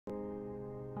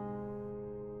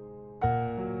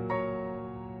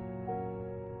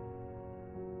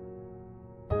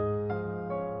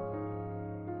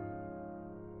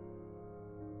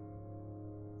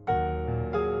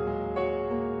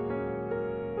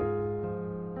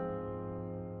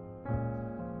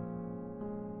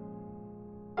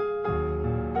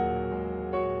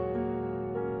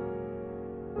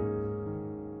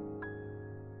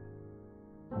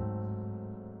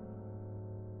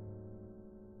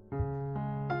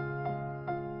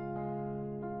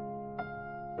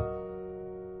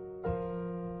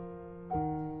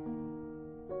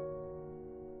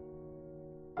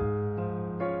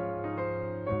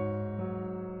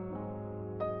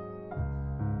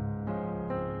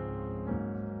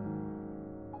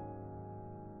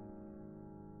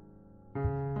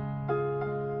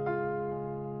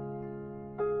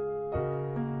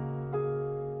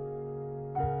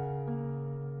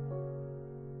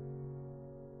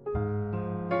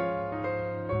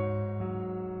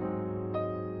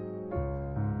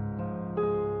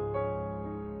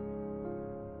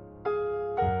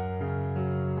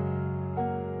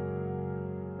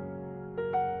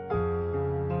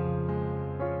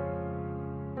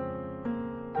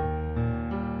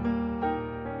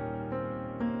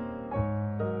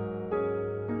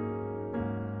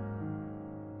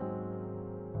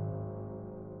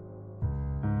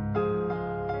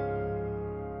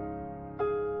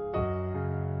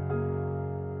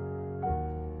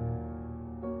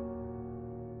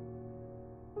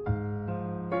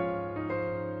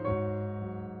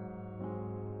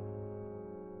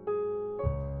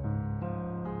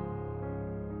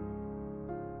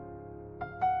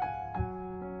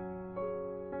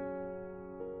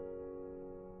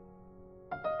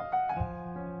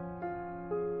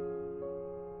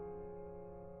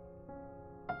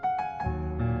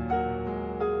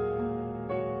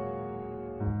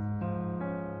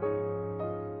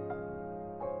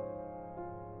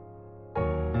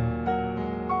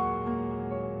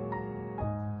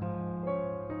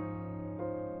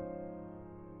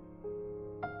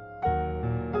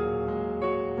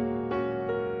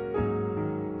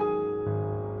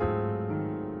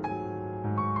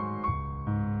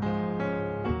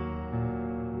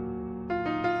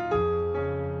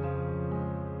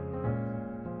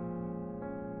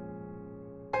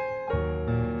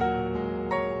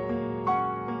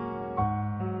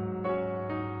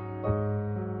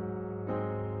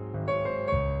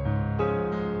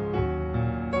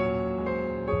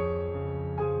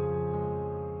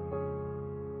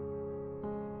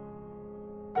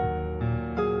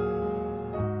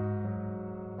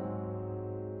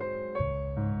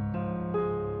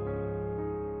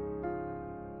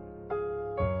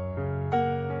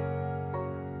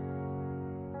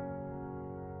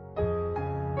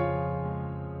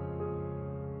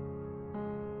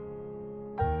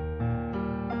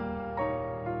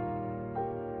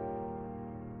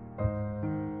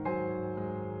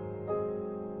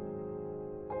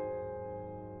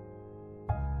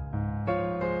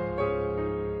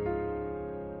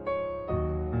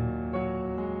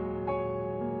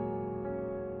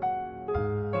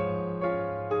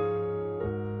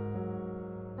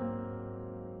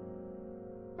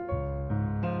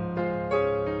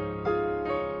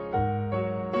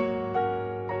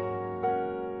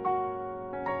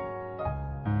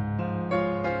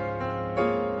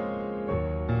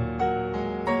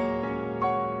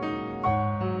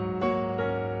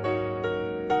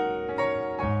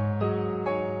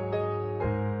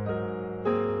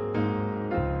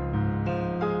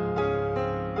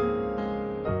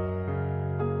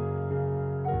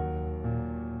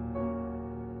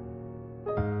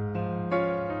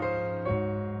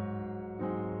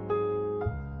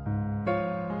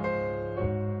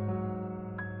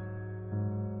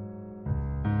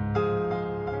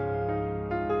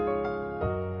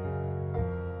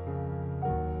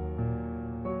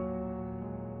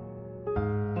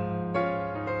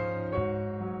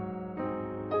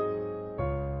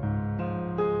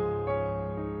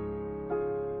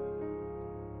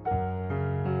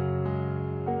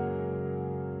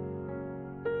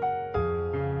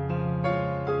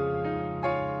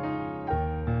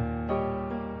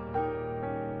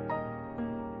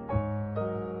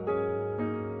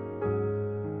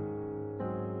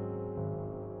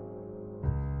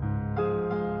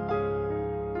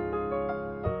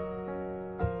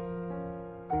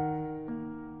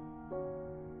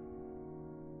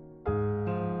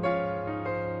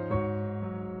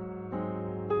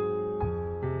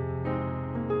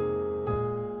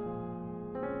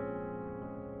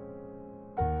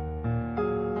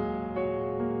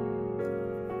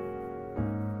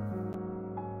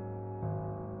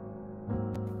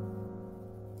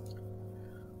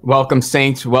Welcome,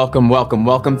 saints. Welcome, welcome,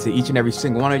 welcome to each and every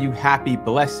single one of you. Happy,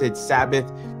 blessed Sabbath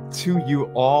to you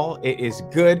all. It is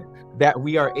good that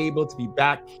we are able to be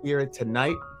back here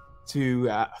tonight to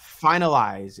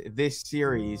finalize this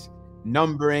series,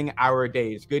 Numbering Our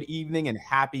Days. Good evening and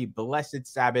happy, blessed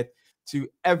Sabbath to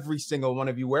every single one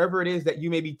of you, wherever it is that you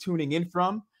may be tuning in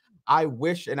from. I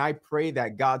wish and I pray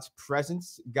that God's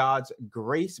presence, God's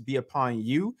grace be upon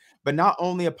you, but not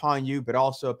only upon you, but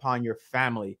also upon your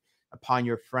family, upon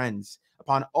your friends,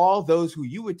 upon all those who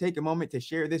you would take a moment to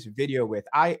share this video with.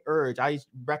 I urge, I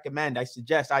recommend, I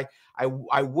suggest, I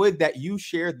would that you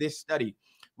share this study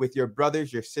with your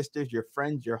brothers, your sisters, your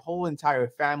friends, your whole entire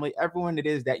family, everyone it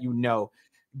is that you know.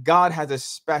 God has a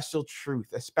special truth,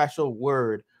 a special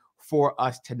word for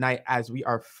us tonight as we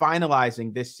are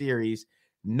finalizing this series,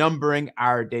 Numbering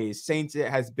Our Days. Saints, it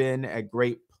has been a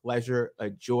great pleasure, a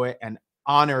joy, and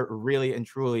honor, really and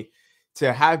truly,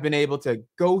 to have been able to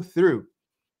go through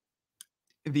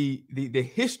the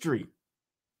history,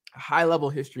 high level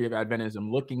history of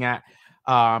Adventism, looking at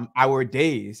our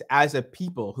days as a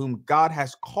people whom God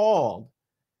has called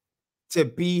to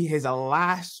be his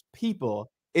last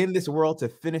people in this world to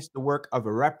finish the work of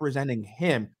representing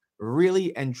him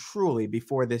really and truly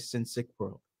before this sin sick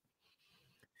world.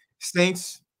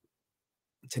 Saints,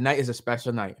 tonight is a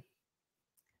special night.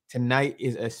 Tonight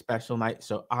is a special night,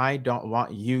 so I don't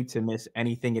want you to miss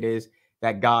anything it is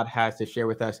that God has to share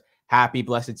with us. Happy,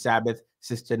 blessed Sabbath,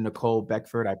 Sister Nicole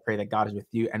Beckford. I pray that God is with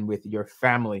you and with your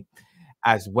family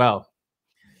as well.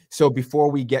 So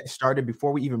before we get started,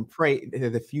 before we even pray,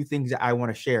 there's a few things that I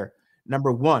want to share.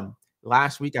 Number one,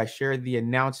 last week I shared the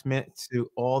announcement to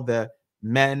all the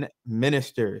men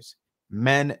ministers.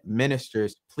 Men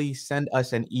ministers, please send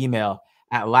us an email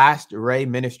at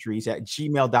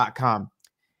LastRayMinistries@gmail.com.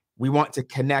 We want to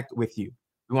connect with you.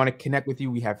 We want to connect with you.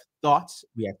 We have thoughts.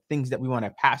 We have things that we want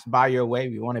to pass by your way.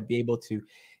 We want to be able to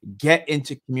get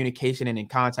into communication and in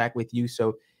contact with you.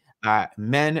 So,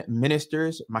 men,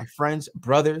 ministers, my friends,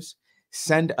 brothers,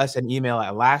 send us an email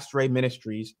at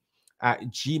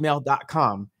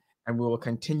LastRayMinistries@gmail.com, and we will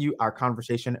continue our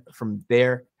conversation from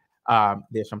there.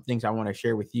 There's some things I want to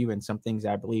share with you and some things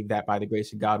I believe that by the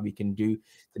grace of God we can do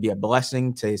to be a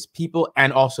blessing to his people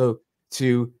and also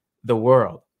to the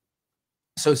world.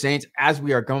 So, saints, as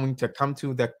we are going to come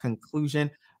to the conclusion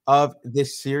of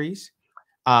this series,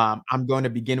 I'm going to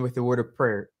begin with the word of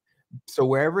prayer. So,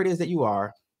 wherever it is that you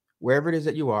are,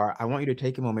 I want you to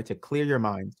take a moment to clear your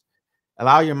minds.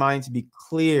 Allow your mind to be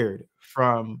cleared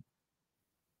from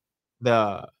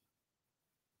the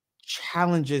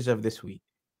challenges of this week.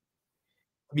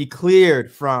 Be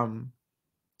cleared from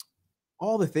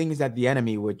all the things that the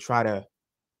enemy would try to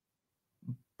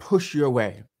push your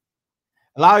way.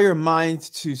 Allow your minds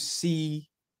to see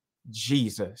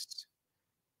Jesus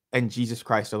and Jesus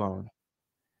Christ alone.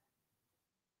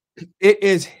 It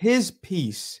is his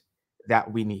peace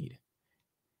that we need.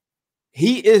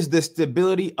 He is the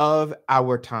stability of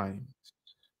our time.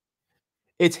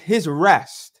 It's his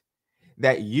rest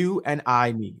that you and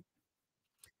I need.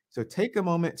 So take a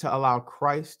moment to allow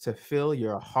Christ to fill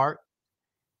your heart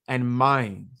and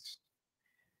minds.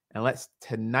 And let's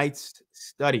tonight's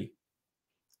study,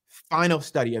 final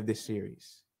study of this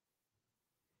series,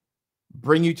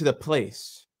 bring you to the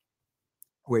place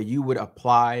where you would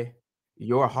apply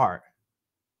your heart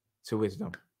to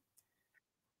wisdom.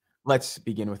 Let's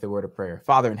begin with a word of prayer.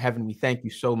 Father in heaven, we thank you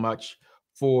so much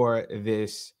for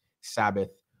this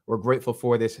Sabbath. We're grateful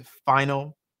for this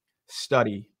final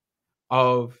study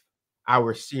of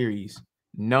our series,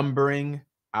 Numbering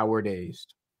Our Days.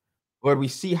 Lord, we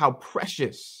see how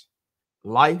precious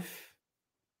life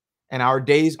and our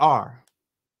days are.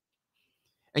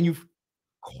 And you've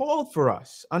called for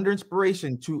us under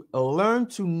inspiration to learn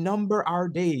to number our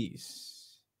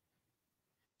days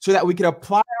so that we can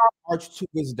apply our hearts to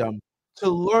wisdom, to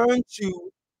learn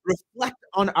to reflect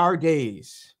on our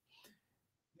days,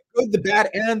 the good, the bad,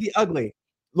 and the ugly.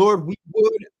 Lord, we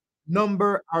would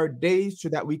number our days so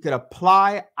that we could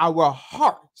apply our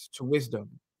hearts to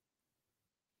wisdom.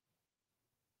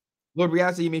 Lord, we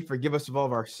ask that you may forgive us of all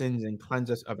of our sins and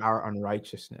cleanse us of our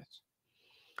unrighteousness.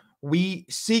 We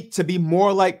seek to be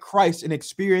more like Christ and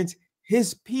experience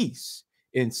his peace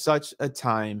in such a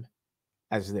time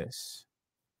as this.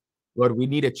 Lord, we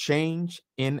need a change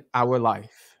in our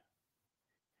life.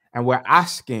 And we're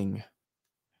asking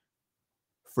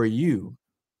for you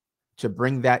to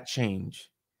bring that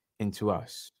change into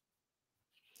us.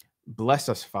 Bless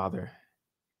us, Father.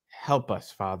 Help us,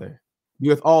 Father. Be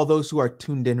with all those who are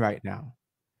tuned in right now.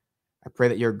 I pray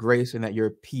that your grace and that your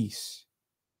peace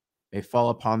may fall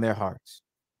upon their hearts.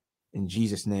 In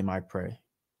Jesus' name I pray.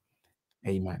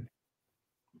 Amen.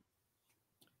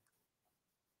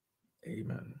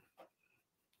 Amen.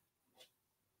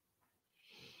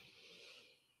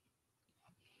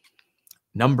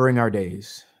 Numbering our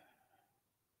days.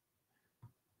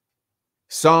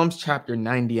 Psalms chapter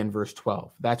 90 and verse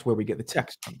 12. That's where we get the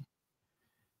text from.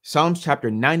 Psalms chapter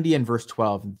 90 and verse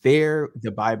 12. There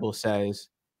the Bible says,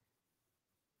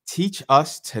 teach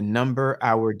us to number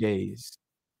our days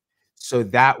so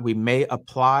that we may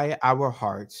apply our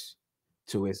hearts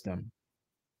to wisdom.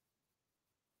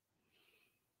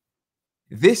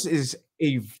 This is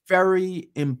a very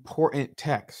important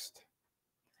text,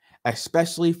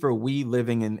 especially for we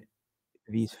living in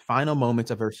these final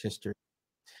moments of Earth's history.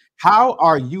 How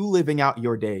are you living out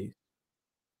your days?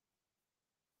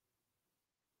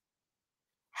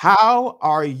 How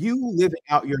are you living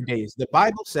out your days? The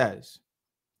Bible says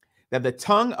that the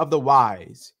tongue of the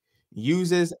wise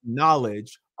uses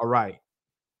knowledge aright.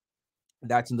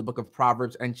 That's in the book of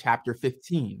Proverbs and chapter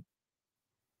 15.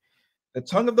 The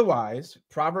tongue of the wise,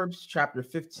 Proverbs chapter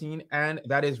 15, and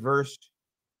that is verse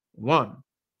 1,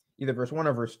 either verse 1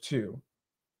 or verse 2.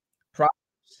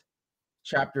 Proverbs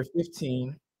chapter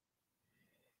 15,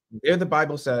 there the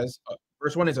Bible says,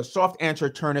 verse 1 is a soft answer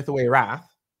turneth away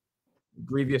wrath,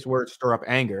 grievous words stir up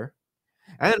anger.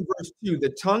 And in verse 2,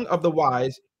 the tongue of the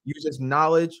wise uses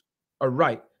knowledge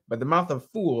aright, but the mouth of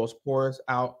fools pours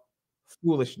out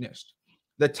foolishness.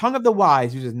 The tongue of the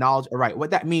wise uses knowledge aright.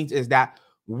 What that means is that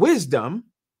wisdom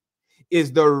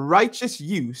is the righteous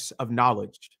use of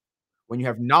knowledge. When you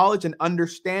have knowledge and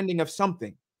understanding of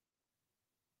something,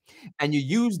 and you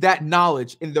use that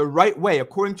knowledge in the right way,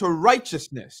 according to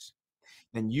righteousness,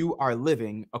 then you are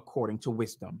living according to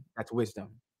wisdom. That's wisdom.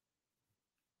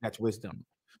 That's wisdom.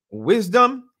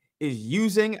 Wisdom is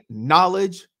using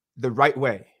knowledge the right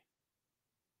way.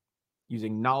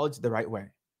 Using knowledge the right way.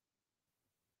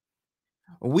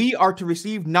 We are to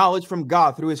receive knowledge from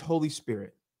God through his Holy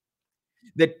Spirit,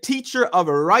 the teacher of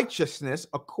righteousness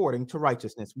according to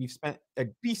righteousness. We've spent a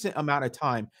decent amount of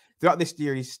time throughout this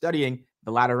series studying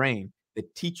the latter rain, the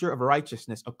teacher of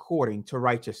righteousness according to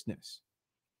righteousness.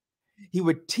 He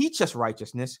would teach us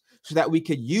righteousness so that we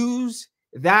could use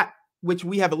that which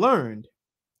we have learned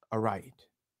aright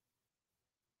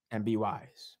and be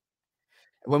wise.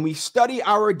 When we study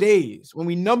our days, when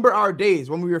we number our days,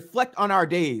 when we reflect on our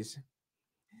days,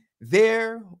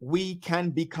 there we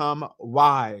can become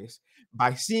wise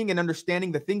by seeing and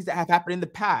understanding the things that have happened in the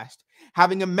past,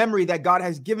 having a memory that God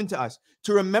has given to us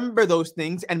to remember those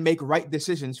things and make right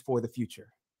decisions for the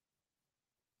future.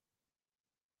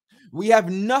 We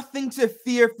have nothing to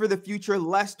fear for the future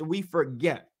lest we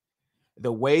forget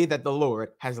the way that the Lord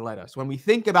has led us. When we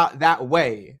think about that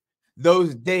way,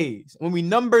 those days, when we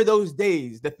number those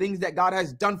days, the things that God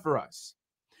has done for us,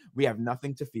 we have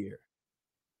nothing to fear.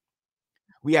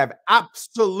 We have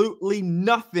absolutely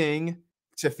nothing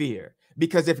to fear,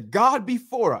 because if God be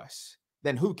for us,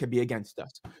 then who can be against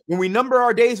us? When we number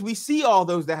our days, we see all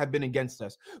those that have been against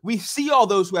us. We see all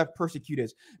those who have persecuted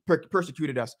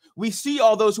us. We see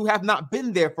all those who have not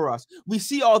been there for us. We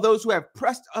see all those who have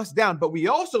pressed us down, but we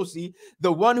also see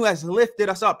the one who has lifted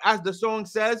us up. As the song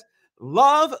says,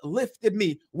 love lifted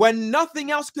me. When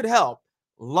nothing else could help,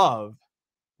 love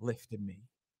lifted me.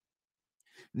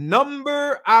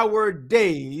 Number our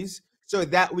days so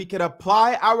that we can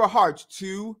apply our hearts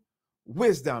to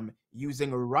wisdom,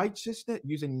 using righteousness,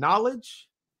 using knowledge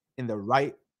in the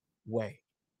right way.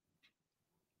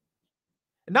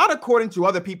 Not according to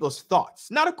other people's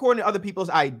thoughts, not according to other people's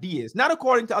ideas, not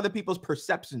according to other people's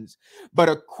perceptions, but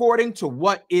according to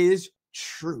what is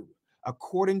true,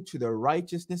 according to the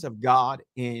righteousness of God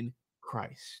in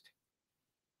Christ.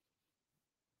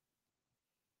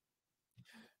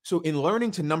 So, in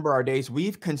learning to number our days,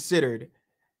 we've considered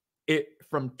it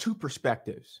from two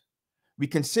perspectives. We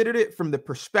considered it from the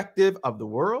perspective of the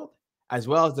world, as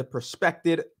well as the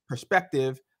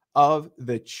perspective of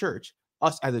the church,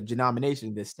 us as a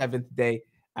denomination, the Seventh-day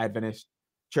Adventist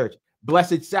Church.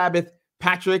 Blessed Sabbath,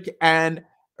 Patrick and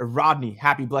Rodney.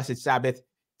 Happy blessed Sabbath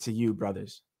to you,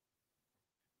 brothers.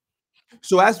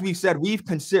 So, as we said, we've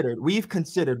considered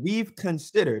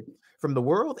from the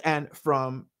world and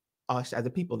from us as a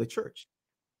people, the church.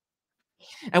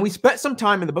 And we spent some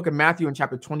time in the book of Matthew in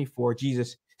chapter 24,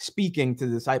 Jesus speaking to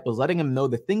the disciples, letting them know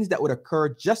the things that would occur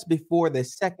just before the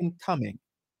second coming,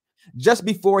 just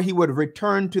before he would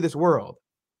return to this world.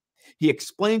 He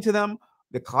explained to them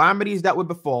the calamities that would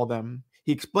befall them.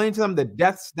 He explained to them the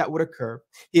deaths that would occur.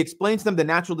 He explained to them the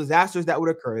natural disasters that would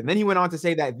occur. And then he went on to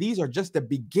say that these are just the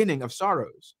beginning of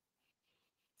sorrows.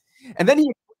 And then he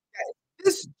explained that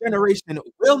this generation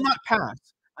will not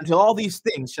pass until all these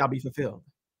things shall be fulfilled.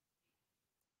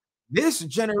 This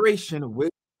generation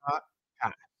will not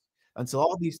pass. until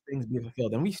all these things be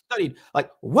fulfilled. And we studied,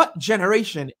 like, what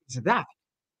generation is that?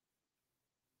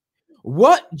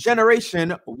 What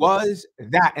generation was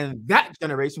that? And that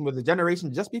generation was the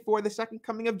generation just before the second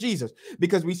coming of Jesus.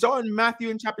 Because we saw in Matthew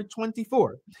in chapter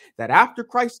 24 that after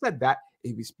Christ said that,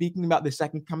 he was speaking about the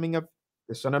second coming of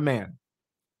the Son of Man.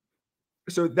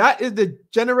 So that is the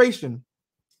generation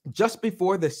just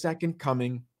before the second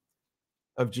coming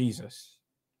of Jesus.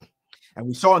 And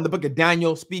we saw in the book of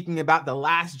Daniel speaking about the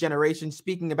last generation,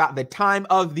 speaking about the time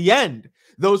of the end,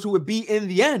 those who would be in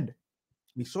the end.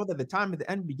 We saw that the time of the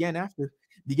end began after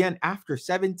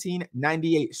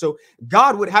 1798. So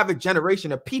God would have a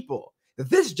generation of people.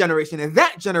 This generation and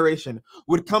that generation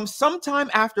would come sometime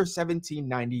after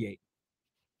 1798.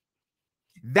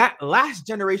 That last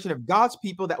generation of God's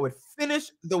people that would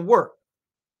finish the work.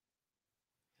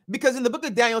 Because in the book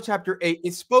of Daniel chapter 8,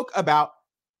 it spoke about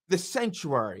the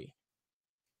sanctuary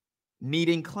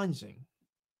needing cleansing.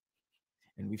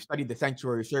 And we've studied the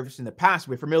sanctuary service in the past.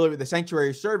 We're familiar with the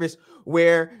sanctuary service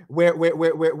where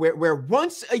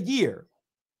once a year,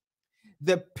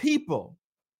 the people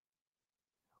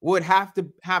would have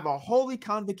to have a holy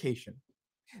convocation.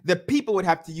 The people would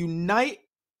have to unite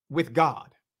with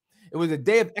God. It was a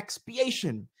day of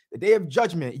expiation, the day of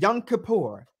judgment, Yom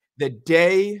Kippur, the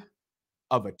day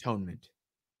of atonement.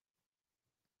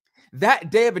 That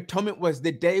day of atonement was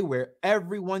the day where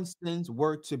everyone's sins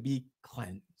were to be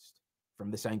cleansed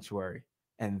from the sanctuary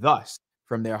and thus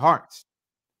from their hearts.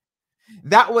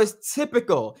 That was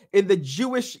typical in the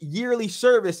Jewish yearly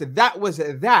service. That was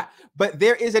that. But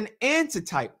there is an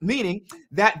antitype, meaning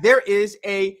that there is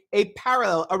a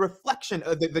parallel, a reflection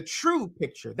of the true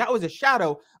picture. That was a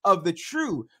shadow of the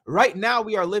true. Right now,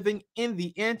 we are living in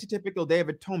the antitypical Day of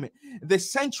Atonement. The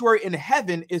sanctuary in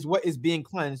heaven is what is being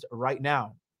cleansed right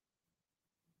now.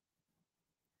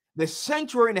 The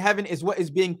sanctuary in heaven is what is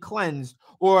being cleansed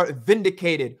or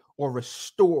vindicated or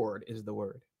restored is the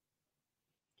word.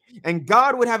 And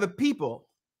God would have a people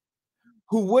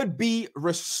who would be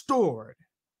restored,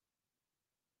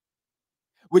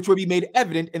 which would be made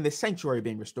evident in the sanctuary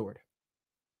being restored.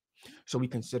 So we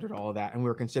considered all of that, and we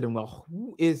were considering, well,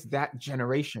 who is that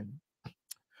generation?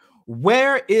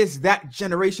 Where is that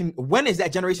generation? When is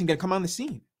that generation going to come on the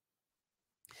scene?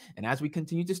 And as we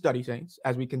continue to study, saints,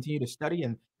 as we continue to study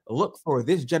and look for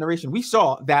this generation, we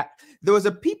saw that there was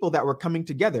a people that were coming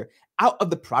together out of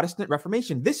the Protestant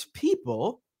Reformation. This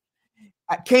people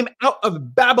came out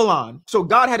of Babylon. So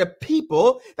God had a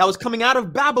people that was coming out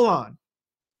of Babylon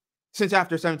since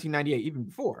after 1798, even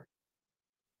before.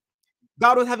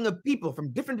 God was having a people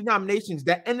from different denominations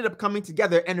that ended up coming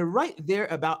together. And right there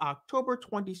about October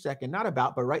 22nd, not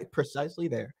about, but right precisely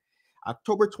there,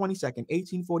 October 22nd,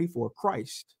 1844,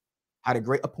 Christ had a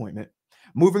great appointment,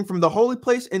 moving from the holy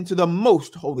place into the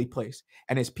most holy place.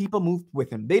 And his people moved with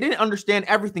him. They didn't understand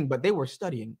everything, but they were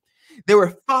studying. They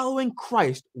were following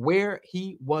Christ where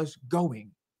he was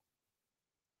going.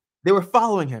 They were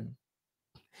following him.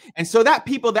 And so that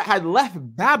people that had left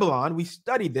Babylon, we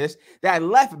studied this, that had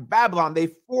left Babylon,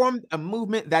 they formed a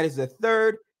movement that is the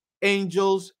third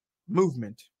angel's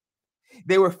movement.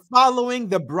 They were following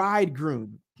the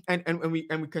bridegroom. And we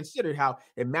considered how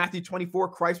in Matthew 24,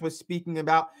 Christ was speaking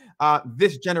about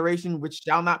this generation which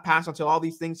shall not pass until all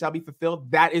these things shall be fulfilled.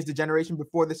 That is the generation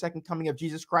before the second coming of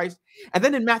Jesus Christ. And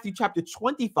then in Matthew chapter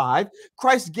 25,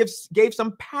 Christ gave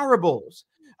some parables,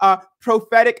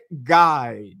 prophetic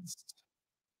guides,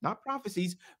 not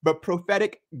prophecies, but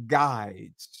prophetic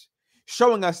guides,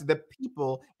 showing us the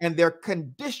people and their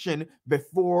condition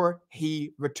before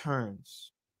he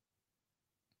returns.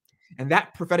 And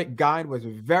that prophetic guide was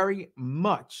very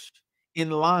much in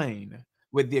line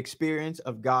with the experience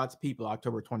of God's people,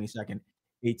 October 22nd,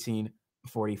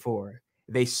 1844.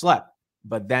 They slept,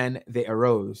 but then they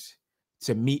arose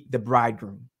to meet the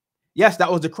bridegroom. Yes,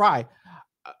 that was the cry,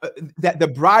 that the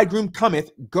bridegroom cometh,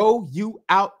 go you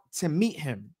out to meet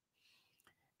him.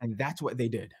 And that's what they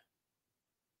did.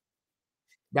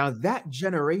 Now, that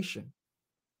generation,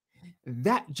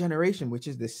 which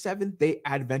is the Seventh-day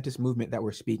Adventist movement that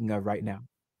we're speaking of right now,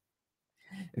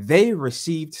 they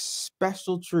received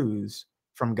special truths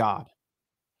from God.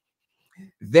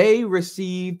 They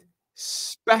received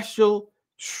special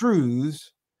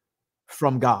truths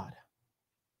from God.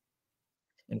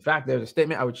 In fact, there's a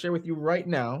statement I would share with you right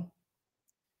now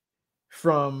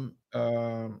from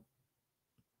Testimonies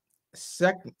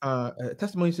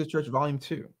to the Church, Volume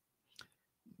 2.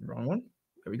 Wrong one.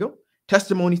 There we go.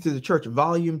 Testimonies to the Church,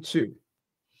 Volume 2.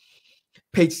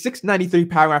 Page 693,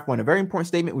 paragraph 1. A very important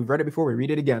statement. We've read it before. We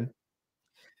read it again.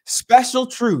 Special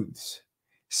truths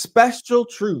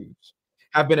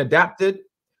have been adapted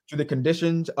to the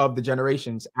conditions of the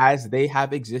generations as they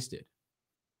have existed.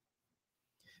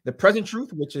 The present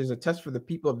truth, which is a test for the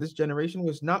people of this generation,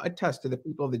 was not a test to the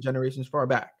people of the generations far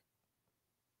back.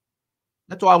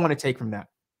 That's all I want to take from that.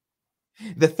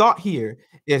 The thought here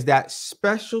is that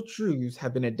special truths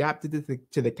have been adapted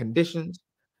to the conditions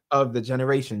of the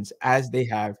generations as they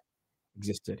have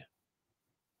existed.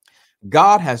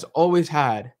 God has always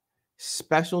had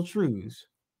special truths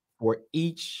for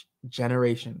each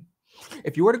generation.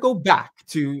 If you were to go back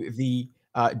to the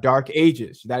Dark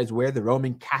Ages, that is where the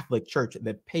Roman Catholic Church,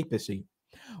 the papacy,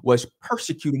 was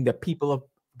persecuting the people of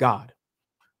God.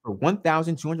 For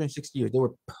 1,260 years, they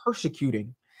were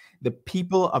persecuting the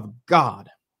people of God,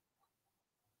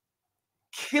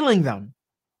 killing them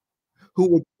who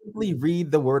would simply read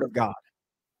the word of God.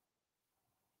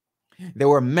 There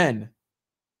were men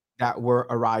that were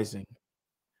arising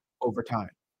over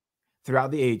time throughout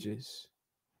the ages.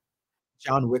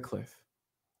 John Wycliffe,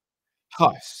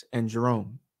 Huss, and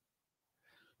Jerome,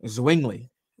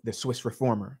 Zwingli, the Swiss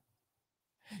reformer.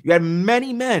 You had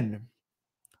many men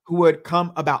who would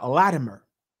come about Latimer,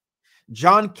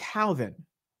 John Calvin,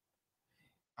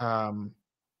 I'm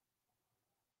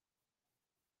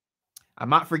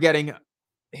not forgetting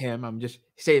him. I'm just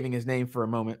saving his name for a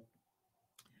moment.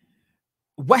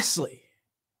 Wesley,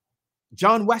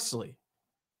 John Wesley,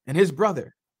 and his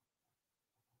brother.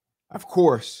 Of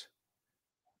course,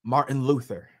 Martin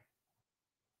Luther.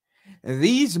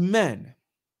 These men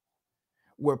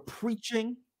were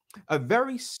preaching a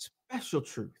very special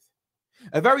truth,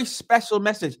 a very special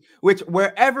message, which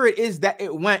wherever it is that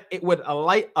it went, it would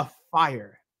light a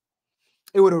fire.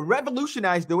 It would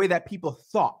revolutionize the way that people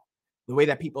thought, the way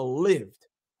that people lived,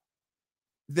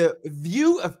 the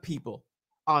view of people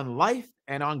on life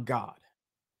and on God.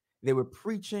 They were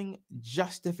preaching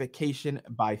justification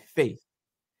by faith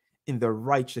in the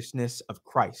righteousness of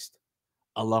Christ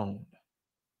alone.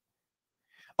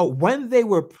 Oh, when they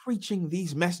were preaching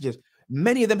these messages,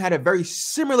 many of them had a very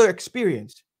similar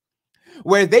experience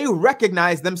where they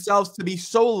recognized themselves to be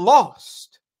so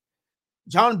lost.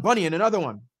 John Bunyan, another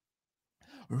one,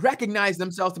 recognized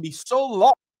themselves to be so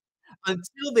lost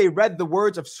until they read the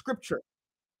words of Scripture,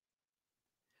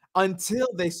 until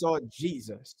they saw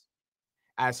Jesus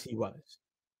as he was.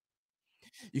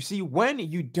 You see, when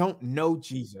you don't know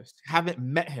Jesus, haven't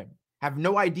met him, have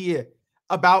no idea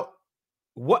about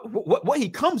what he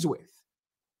comes with.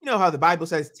 You know how the Bible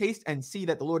says, taste and see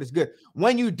that the Lord is good.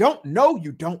 When you don't know,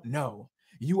 you don't know.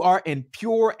 You are in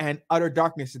pure and utter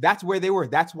darkness. That's where they were.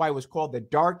 That's why it was called the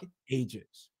Dark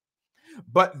Ages.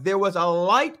 But there was a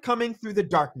light coming through the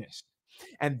darkness,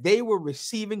 and they were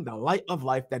receiving the light of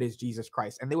life that is Jesus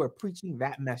Christ. And they were preaching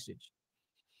that message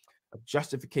of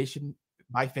justification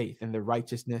by faith in the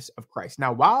righteousness of Christ.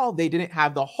 Now, while they didn't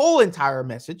have the whole entire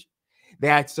message, they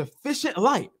had sufficient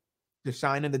light to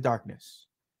shine in the darkness.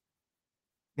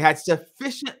 They had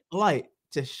sufficient light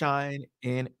to shine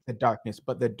in the darkness.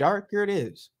 But the darker it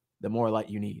is, the more light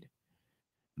you need.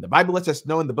 The Bible lets us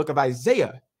know in the book of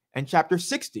Isaiah and chapter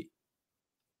 60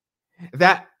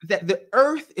 that the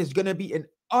earth is going to be in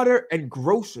utter and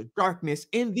gross darkness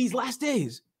in these last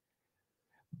days.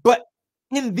 But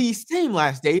in these same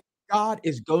last days, God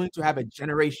is going to have a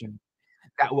generation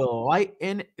that will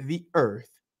lighten the earth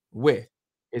with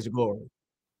his glory.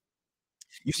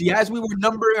 You see, as we were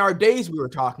numbering our days, we were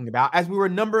talking about, as we were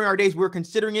numbering our days, we were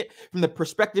considering it from the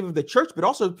perspective of the church, but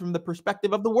also from the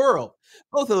perspective of the world.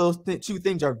 Both of those two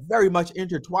things are very much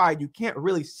intertwined. You can't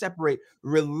really separate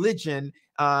religion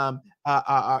from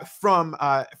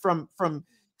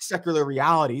secular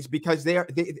realities because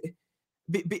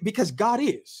because God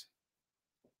is.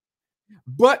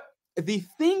 But the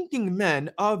thinking men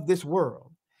of this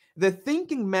world,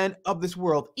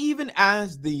 even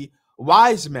as the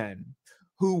wise men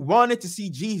who wanted to see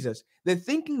Jesus, the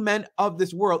thinking men of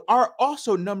this world are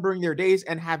also numbering their days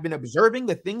and have been observing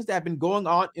the things that have been going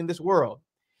on in this world.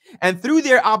 And through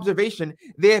their observation,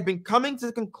 they have been coming to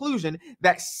the conclusion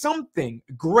that something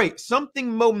great,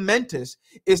 something momentous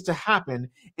is to happen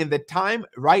in the time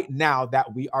right now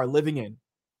that we are living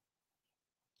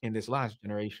in this last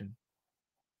generation.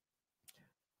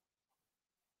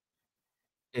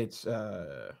 It's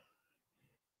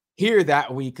here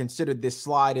that we considered this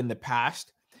slide in the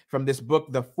past from this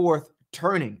book, The Fourth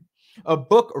Turning, a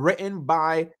book written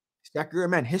by secular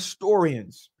men,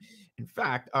 historians. In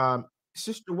fact,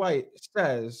 Sister White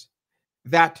says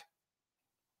that,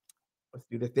 let's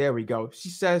do that. There we go. She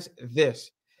says this.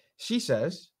 She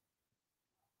says,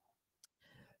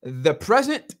 the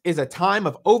present is a time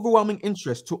of overwhelming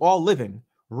interest to all living,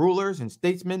 rulers and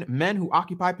statesmen, men who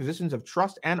occupy positions of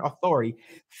trust and authority,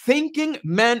 thinking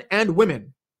men and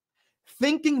women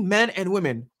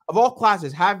of all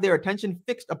classes have their attention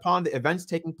fixed upon the events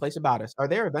taking place about us. Are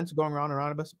there events going on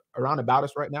around about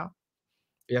us right now?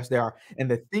 Yes, there are.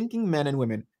 And the thinking men and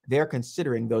women, they're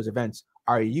considering those events.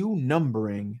 Are you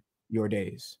numbering your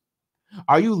days?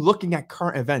 Are you looking at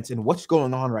current events and what's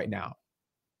going on right now?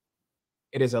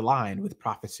 It is aligned with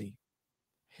prophecy.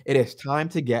 It is time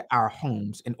to get our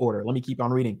homes in order. Let me keep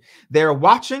on reading. They're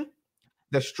watching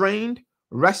the strained,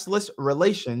 restless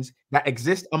relations that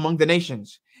exist among the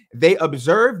nations. They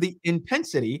observe the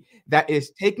intensity that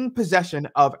is taking possession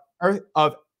of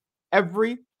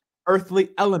every earthly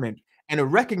element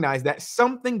and recognize that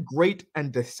something great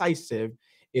and decisive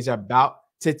is about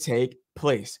to take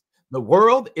place. The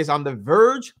world is on the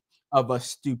verge of a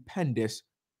stupendous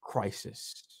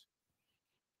crisis.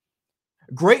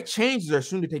 Great changes are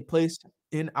soon to take place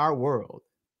in our world,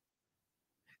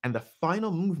 and the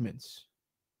final movements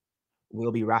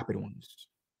will be rapid ones.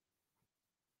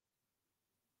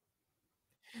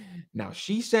 Now,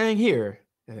 she's saying here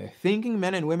that the thinking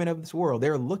men and women of this world,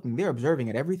 they're looking, they're observing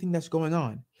at everything that's going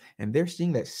on, and they're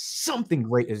seeing that something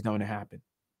great is going to happen.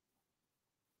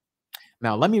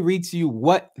 Now, let me read to you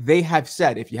what they have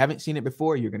said. If you haven't seen it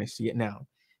before, you're going to see it now.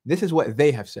 This is what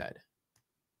they have said.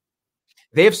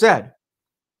 They have said,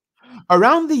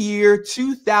 around the year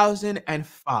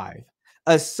 2005,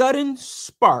 a sudden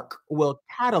spark will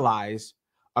catalyze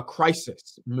a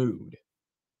crisis mood.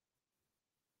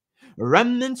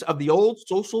 Remnants of the old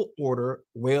social order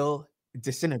will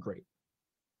disintegrate.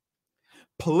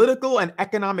 Political and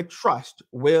economic trust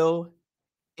will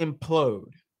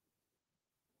implode.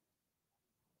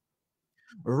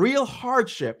 Real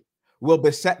hardship will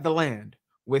beset the land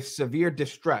with severe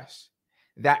distress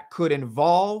that could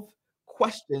involve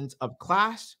questions of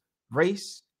class,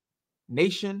 race,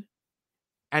 nation,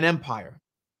 and empire.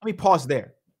 Let me pause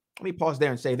there. Let me pause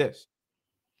there and say this.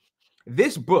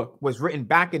 This book was written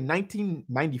back in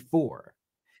 1994,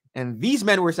 and these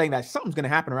men were saying that something's going to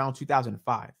happen around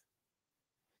 2005.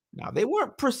 Now, they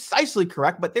weren't precisely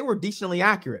correct, but they were decently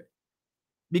accurate.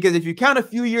 Because if you count a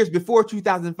few years before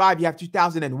 2005, you have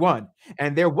 2001.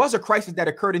 And there was a crisis that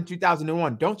occurred in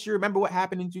 2001. Don't you remember what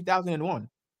happened in 2001?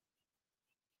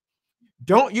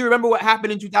 Don't you remember what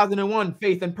happened in 2001,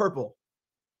 Faith and Purple?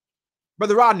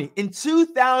 Brother Rodney, in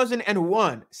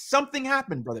 2001, something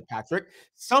happened, Brother Patrick.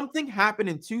 Something happened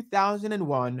in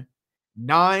 2001,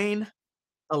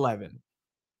 9/11.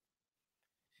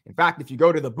 In fact, if you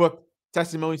go to the book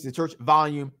Testimonies to the Church,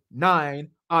 volume 9,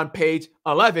 on page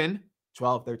 11,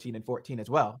 12, 13, and 14 as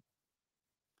well,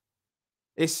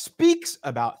 it speaks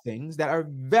about things that are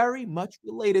very much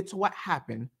related to what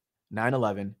happened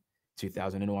 9/11,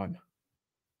 2001.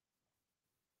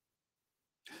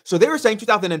 So they were saying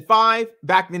 2005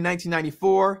 back in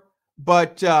 1994,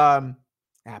 but it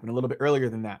happened a little bit earlier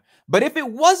than that. But if it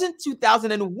wasn't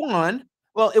 2001,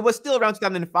 well, it was still around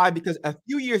 2005 because a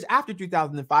few years after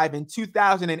 2005, in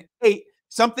 2008,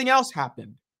 something else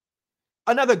happened.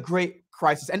 Another great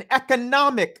crisis, an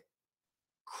economic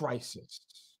crisis,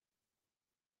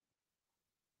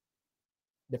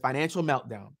 the financial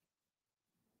meltdown,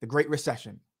 the Great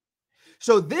Recession.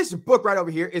 So this book right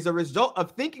over here is a result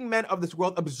of thinking men of this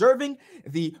world observing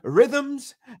the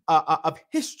rhythms of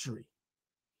history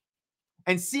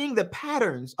and seeing the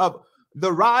patterns of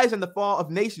the rise and the fall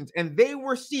of nations. And they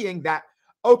were seeing that,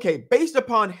 okay, based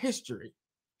upon history,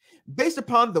 based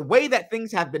upon the way that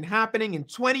things have been happening in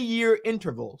 20-year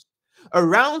intervals,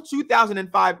 around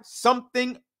 2005,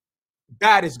 something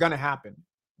bad is going to happen.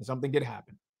 And something did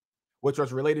happen, which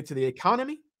was related to the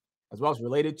economy as well as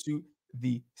related to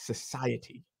the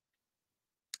society.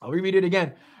 I'll reread it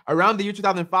again. Around the year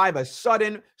 2005, a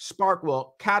sudden spark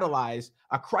will catalyze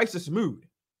a crisis mood.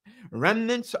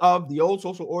 Remnants of the old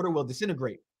social order will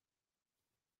disintegrate.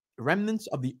 Remnants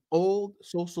of the old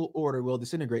social order will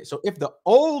disintegrate. So if the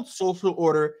old social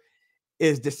order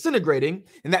is disintegrating,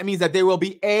 and that means that there will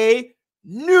be a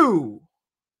new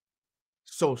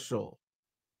social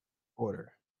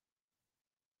order,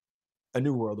 a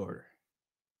new world order.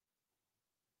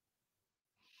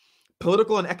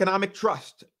 Political and economic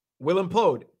trust will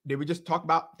implode. Did we just talk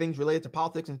about things related to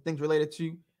politics and things related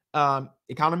to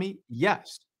economy?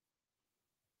 Yes.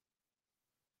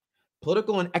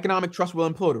 Political and economic trust will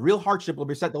implode. Real hardship will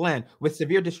beset the land with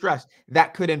severe distress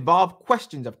that could involve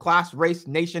questions of class, race,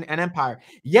 nation, and empire.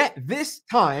 Yet this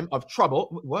time of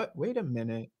trouble, what? Wait a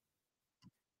minute.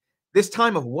 This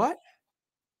time of what?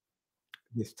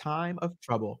 This time of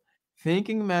trouble.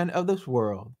 Thinking men of this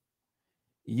world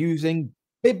using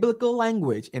biblical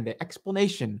language in the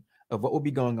explanation of what will be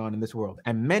going on in this world.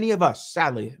 And many of us,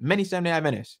 sadly, many Seventh-day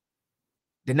Adventists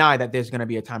deny that there's going to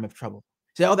be a time of trouble.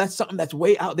 Say, oh, that's something that's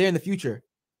way out there in the future.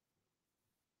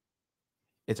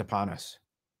 It's upon us.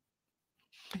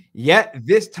 Yet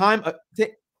this time,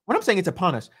 when I'm saying it's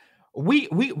upon us, we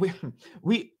we we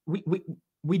we we we,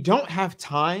 we don't have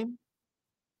time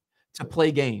to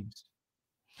play games.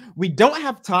 We don't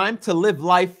have time to live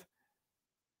life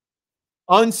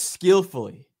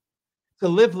unskillfully, to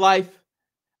live life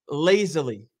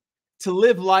lazily, to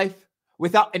live life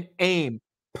without an aim,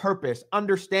 purpose,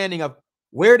 understanding of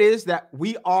where it is that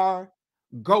we are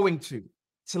going to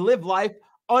live life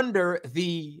under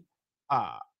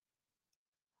uh,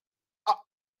 uh,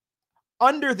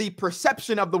 under the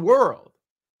perception of the world.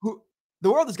 Who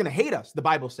the world is going to hate us, the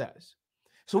Bible says.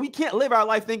 So we can't live our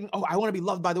life thinking, "Oh, I want to be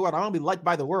loved by the world. I want to be liked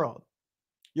by the world."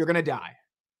 You're going to die.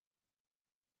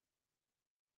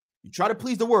 You try to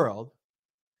please the world,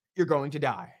 you're going to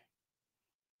die.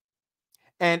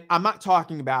 And I'm not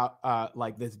talking about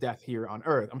like this death here on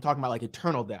earth. I'm talking about like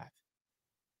eternal death.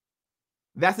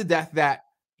 That's the death that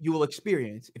you will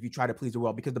experience if you try to please the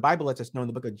world, because the Bible lets us know in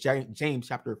the book of James,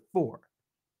 chapter 4,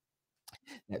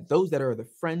 that those that are the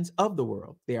friends of the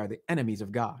world, they are the enemies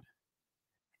of God.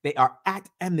 They are at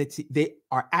enmity. They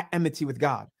are at enmity with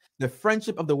God. The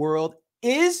friendship of the world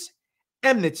is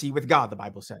enmity with God, the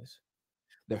Bible says.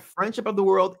 The friendship of the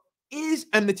world is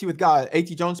enmity with God.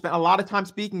 A.T. Jones spent a lot of time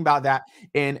speaking about that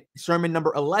in sermon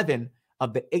number 11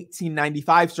 of the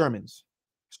 1895 sermons.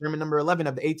 Sermon number 11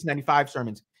 of the 1895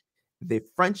 sermons. The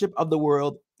friendship of the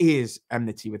world is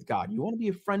enmity with God. You want to be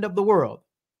a friend of the world.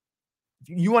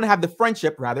 You want to have the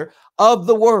friendship, rather, of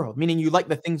the world, meaning you like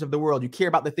the things of the world. You care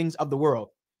about the things of the world.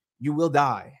 You will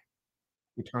die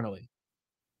eternally,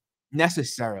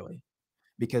 necessarily,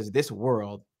 because this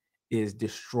world is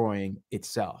destroying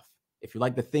itself. If you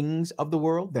like the things of the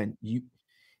world, then you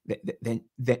like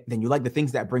the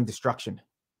things that bring destruction.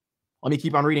 Let me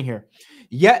keep on reading here.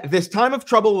 Yet this time of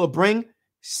trouble will bring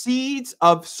seeds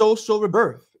of social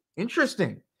rebirth.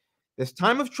 Interesting. This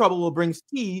time of trouble will bring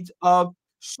seeds of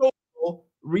social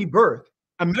rebirth.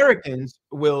 Americans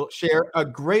will share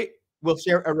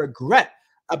a regret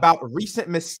about recent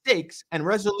mistakes and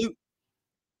resolute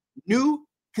new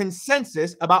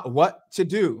consensus about what to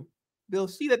do. They'll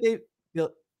see that they'll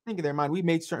think in their mind, we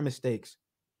made certain mistakes.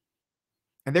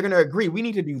 And they're going to agree, we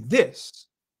need to do this.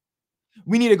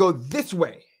 We need to go this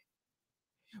way.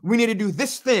 We need to do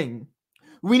this thing.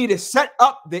 We need to set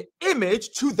up the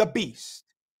image to the beast.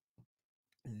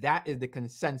 That is the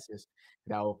consensus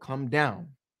that will come down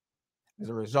as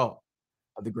a result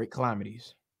of the great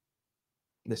calamities,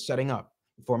 the setting up,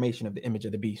 the formation of the image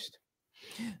of the beast.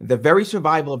 The very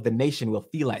survival of the nation will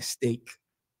feel at stake.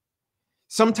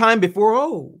 Sometime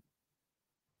before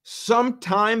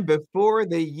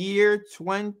the year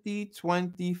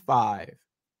 2025.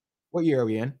 What year are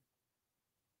we in?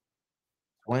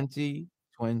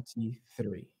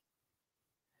 2023.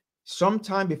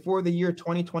 Sometime before the year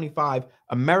 2025,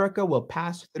 America will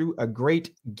pass through a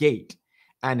great gate,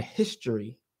 and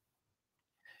history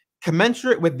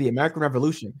commensurate with the American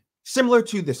Revolution, similar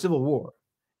to the Civil War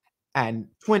and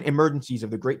twin emergencies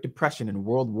of the Great Depression and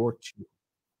World War II.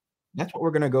 That's what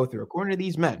we're going to go through, according to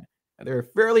these men. They're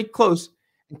fairly close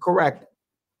and correct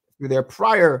through their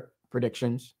prior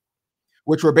predictions,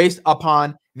 which were based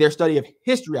upon their study of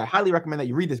history. I highly recommend that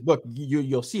you read this book.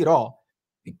 You'll see it all.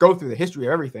 You go through the history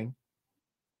of everything.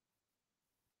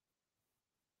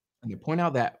 And they point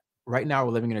out that right now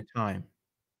we're living in a time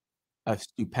of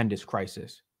stupendous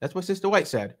crisis. That's what Sister White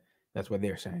said. That's what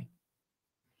they're saying.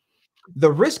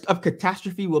 The risk of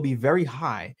catastrophe will be very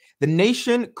high. The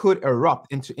nation could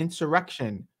erupt into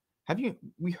insurrection.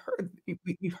 We've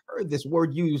heard this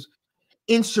word used,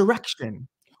 insurrection,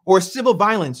 or civil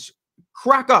violence,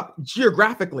 crack up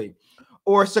geographically,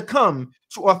 or succumb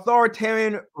to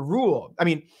authoritarian rule. I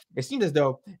mean, it seems as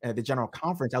though the General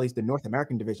Conference, at least the North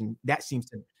American division, that seems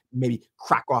to maybe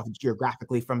crack off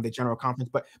geographically from the General Conference,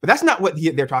 but that's not what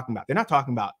they're talking about. They're not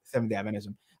talking about Seventh-day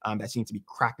Adventism that seems to be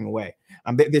cracking away.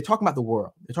 They're talking about the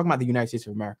world. They're talking about the United States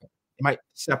of America. It might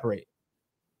separate.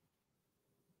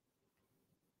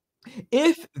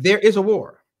 If there is a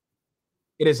war,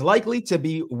 it is likely to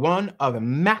be one of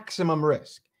maximum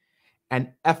risk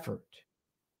and effort.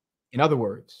 In other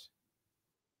words,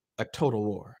 a total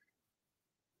war.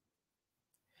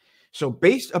 So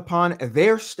based upon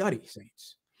their study,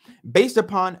 saints, based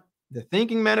upon the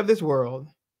thinking men of this world,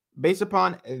 based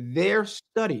upon their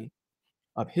study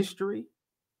of history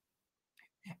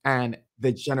and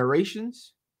the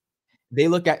generations, they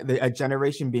look at a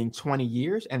generation being 20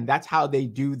 years, and that's how they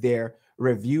do their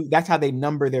review. That's how they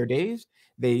number their days.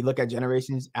 They look at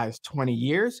generations as 20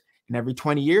 years, and every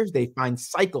 20 years, they find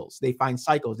cycles. They find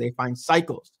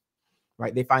cycles.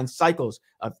 right? They find cycles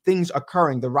of things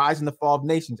occurring, the rise and the fall of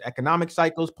nations, economic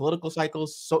cycles, political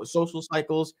cycles, social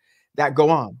cycles that go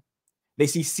on. They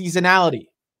see seasonality,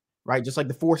 right? Just like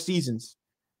the four seasons.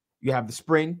 You have the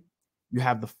spring, you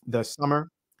have the summer,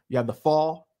 you have the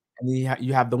fall, and then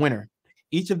you have the winter.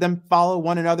 Each of them follow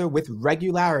one another with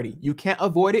regularity. You can't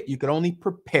avoid it. You can only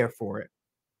prepare for it.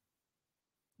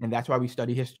 And that's why we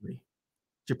study history,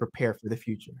 to prepare for the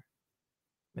future.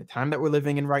 The time that we're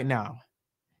living in right now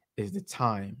is the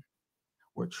time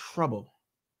where trouble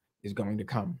is going to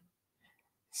come.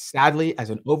 Sadly, as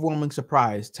an overwhelming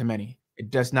surprise to many,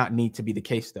 it does not need to be the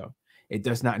case, though. It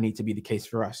does not need to be the case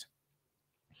for us.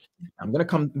 I'm going to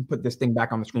come and put this thing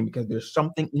back on the screen because there's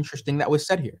something interesting that was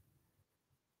said here.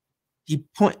 He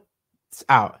points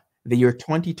out the year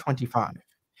 2025.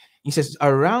 He says,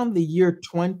 around the year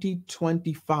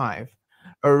 2025,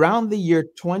 around the year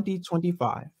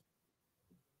 2025,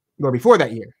 or before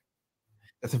that year,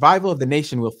 the survival of the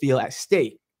nation will feel at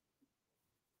stake.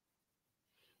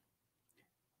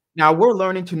 Now, we're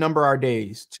learning to number our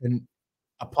days to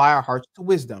apply our hearts to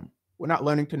wisdom. We're not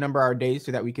learning to number our days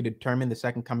so that we could determine the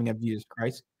second coming of Jesus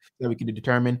Christ, so that we could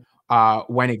determine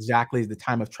when exactly is the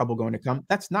time of trouble going to come.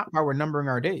 That's not why we're numbering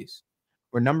our days.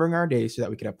 We're numbering our days so that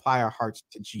we can apply our hearts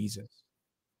to Jesus,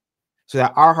 so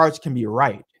that our hearts can be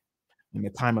right when the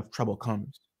time of trouble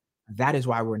comes. That is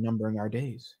why we're numbering our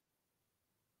days.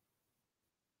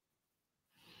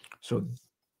 So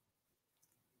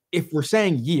if we're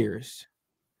saying years,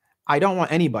 I don't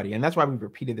want anybody, and that's why we've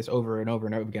repeated this over and over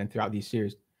and over again throughout these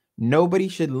series. Nobody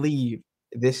should leave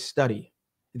this study,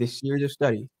 this series of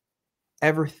study,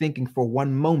 ever thinking for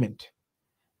one moment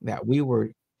that we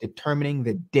were determining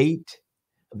the date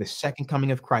of the second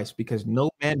coming of Christ, because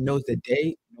no man knows the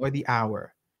day nor the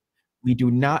hour. We do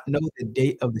not know the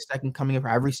date of the second coming of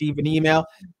Christ. I've received an email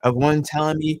of one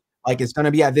telling me like it's going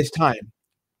to be at this time.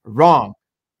 Wrong.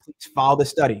 Please follow the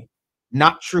study.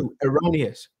 Not true.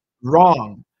 Erroneous.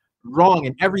 Wrong. Wrong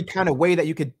in every kind of way that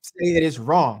you could say it is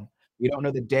wrong. We don't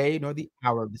know the day nor the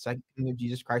hour of the second coming of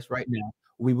Jesus Christ right now.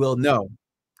 We will know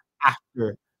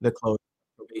after the close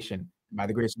of probation by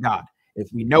the grace of God. If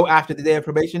we know after the day of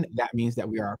probation, that means that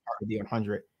we are a part of the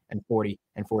 140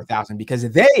 and 4,000, because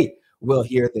they will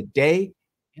hear the day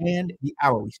and the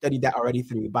hour. We studied that already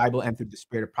through the Bible and through the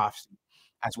spirit of prophecy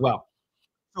as well.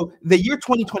 So the year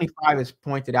 2025 is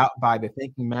pointed out by the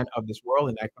thinking men of this world,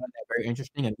 and I find that very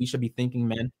interesting, and we should be thinking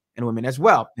men and women as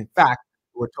well. In fact,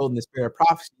 we're told in the spirit of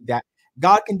prophecy that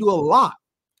God can do a lot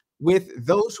with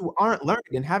those who aren't learned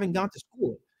and haven't gone to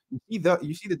school.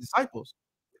 You see the disciples,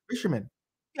 the fishermen.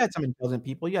 You had some intelligent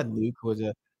people. You had Luke, who was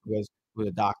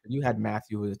a doctor. You had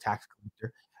Matthew, who was a tax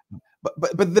collector.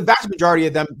 But the vast majority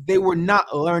of them, they were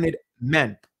not learned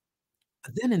men.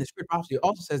 But then in the spirit of prophecy, it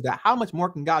also says that how much more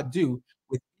can God do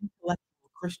with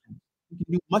intellectual Christians? He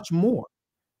can do much more.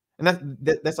 And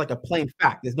that's like a plain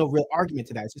fact. There's no real argument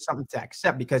to that. It's just something to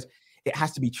accept because it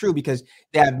has to be true, because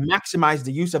they have maximized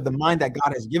the use of the mind that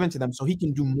God has given to them, so he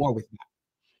can do more with that.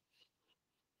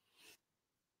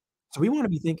 So we want to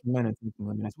be thinking men and thinking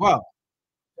women as well.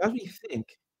 As we think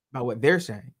about what they're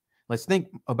saying, let's think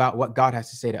about what God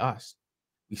has to say to us.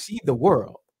 We see the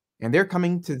world, and they're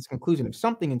coming to this conclusion of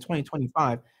something in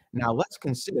 2025. Now let's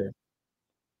consider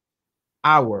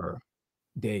our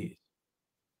days.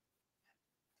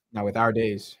 Now with our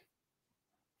days,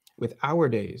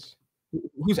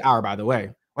 who's our, by the way?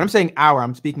 When I'm saying our,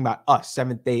 I'm speaking about us,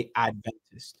 Seventh-day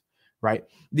Adventists, right?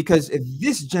 Because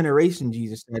this generation,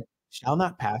 Jesus said, shall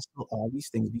not pass till all these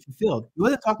things be fulfilled. He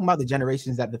wasn't talking about the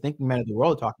generations that the thinking men of the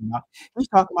world are talking about. He's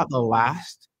talking about the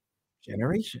last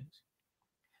generations,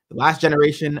 the last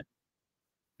generation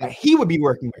that he would be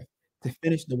working with to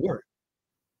finish the work.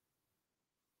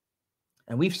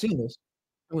 And we've seen this,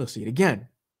 and we'll see it again.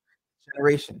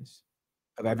 Generations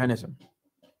of Adventism.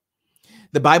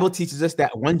 The Bible teaches us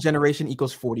that one generation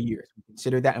equals 40 years. We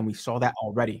consider that, and we saw that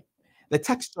already. The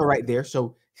texts are right there,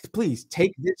 so please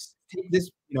take this,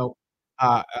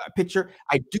 picture.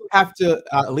 I do have to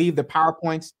leave the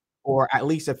PowerPoints or at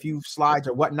least a few slides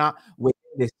or whatnot with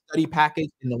this study package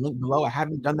in the link below. I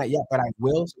haven't done that yet, but I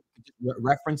will. So you can just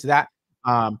reference that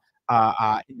in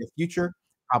the future,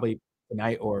 probably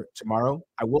tonight or tomorrow.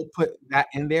 I will put that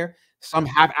in there. Some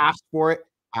have asked for it.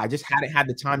 I just hadn't had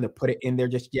the time to put it in there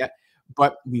just yet,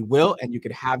 but we will, and you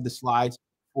could have the slides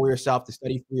for yourself, to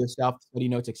study for yourself, study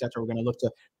notes, etc. We're going to look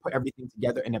to put everything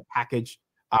together in a package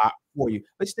for you.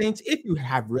 But saints, if you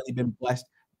have really been blessed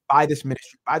by this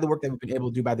ministry, by the work that we've been able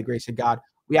to do by the grace of God,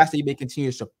 we ask that you may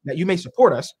continue that you may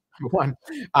support us, number one,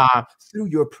 through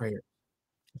your prayer.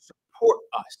 Support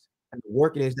us and the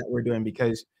work it is that we're doing,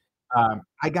 because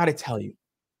I got to tell you,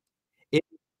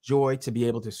 joy to be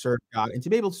able to serve God and to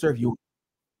be able to serve you.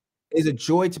 It is a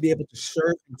joy to be able to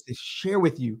serve and to share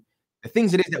with you the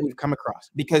things it is that we've come across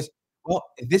because, well,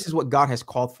 this is what God has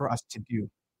called for us to do.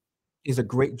 It is a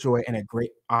great joy and a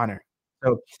great honor.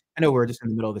 So I know we're just in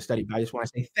the middle of the study, but I just want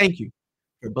to say thank you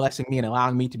for blessing me and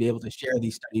allowing me to be able to share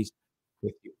these studies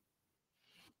with you.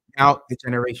 Now, the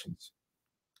generations.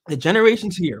 The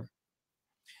generations here,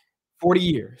 40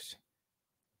 years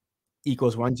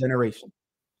equals one generation.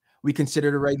 We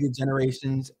consider the regular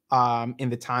generations in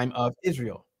the time of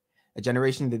Israel, a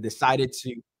generation that decided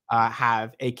to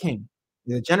have a king.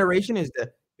 The generation is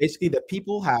basically the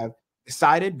people have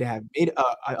decided, they have made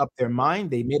up their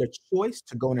mind, they made a choice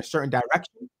to go in a certain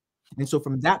direction. And so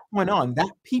from that point on,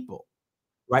 that people,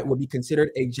 right, will be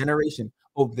considered a generation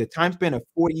over the time span of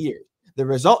 40 years. The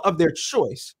result of their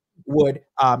choice would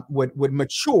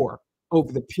mature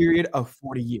over the period of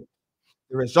 40 years.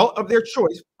 The result of their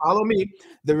choice, follow me,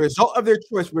 the result of their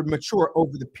choice would mature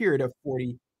over the period of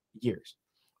 40 years.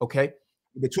 Okay?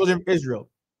 The children of Israel,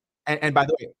 and by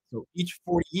the way, so each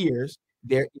 40 years,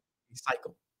 there is a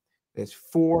cycle. There's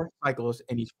 4 cycles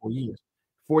in each 4 years.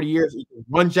 40 years equals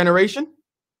 1 generation,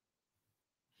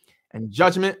 and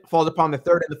judgment falls upon the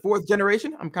 3rd and the 4th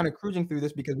generation. I'm kind of cruising through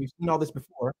this because we've seen all this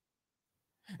before.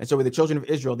 And so with the children of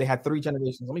Israel, they had 3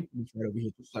 generations. Let me put this right over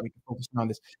here so that we can focus on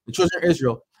this. The children of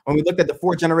Israel, when we looked at the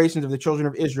 4 generations of the children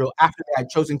of Israel after they had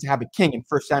chosen to have a king in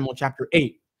 1 Samuel chapter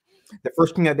 8, the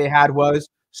first king that they had was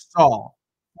Saul,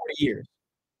 40 years.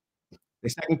 The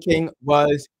second king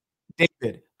was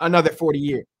David, another 40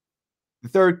 years. The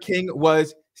third king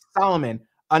was Solomon,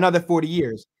 another 40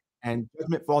 years. And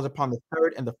judgment falls upon the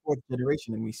 3rd and the 4th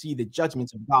generation. And we see the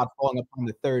judgments of God falling upon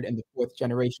the 3rd and the 4th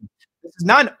generation. This is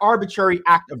not an arbitrary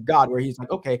act of God where he's like,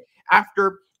 okay,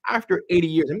 after 80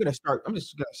 years, I'm just going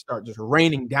to start just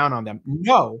raining down on them.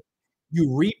 No,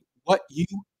 you reap what you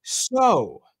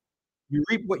sow. You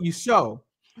reap what you sow.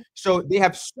 So they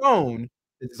have sown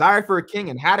the desire for a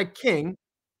king and had a king,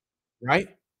 right?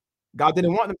 God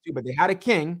didn't want them to, but they had a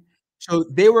king. So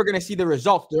they were going to see the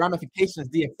results, the ramifications,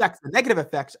 the effects, the negative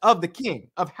effects of the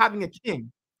king, of having a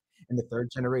king in the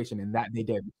 3rd generation. And that they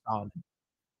did with Solomon.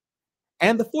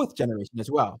 And the 4th generation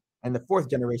as well. And the 4th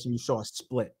generation, you saw a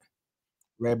split.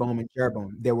 Rehoboam and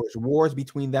Jeroboam. There was wars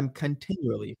between them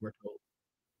continually, we're told.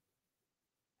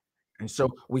 And so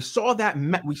we saw that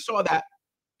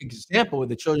example with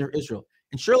the children of Israel.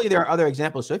 And surely there are other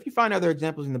examples. So if you find other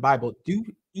examples in the Bible, do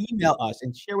email us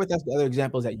and share with us the other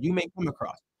examples that you may come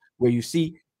across where you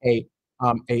see a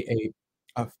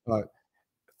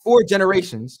 4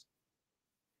 generations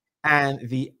and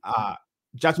the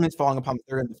judgments falling upon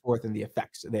the 3rd and the 4th and the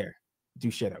effects there. Do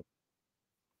share that.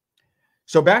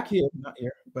 So back here, not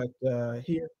here, but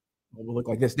here, it will look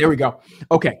like this. There we go.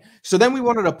 Okay, so then we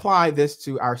wanted to apply this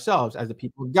to ourselves as the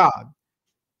people of God.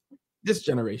 This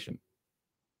generation,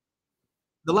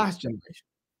 the last generation,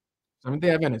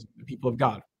 Seventh-day Adventists, the people of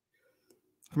God,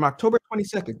 from October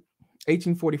 22nd,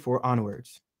 1844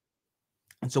 onwards.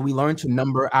 And so we learned to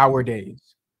number our days.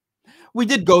 We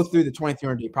did go through the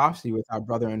 2300-day prophecy with our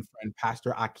brother and friend,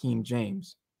 Pastor Akeem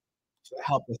James. So that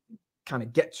helped us kind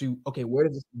of get to, okay, where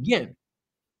does this begin?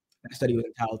 That study was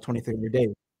entitled 2300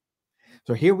 Days.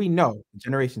 So here we know the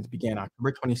generations began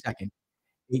October 22nd,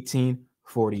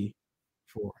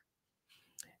 1844.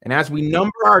 And as we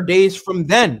number our days from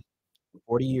then,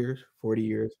 40 years, 40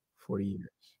 years, 40 years.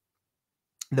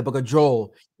 The book of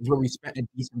Joel is where we spent a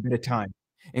decent bit of time.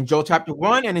 In Joel chapter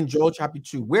 1 and in Joel chapter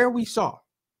 2, where we saw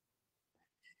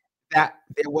that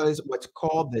there was what's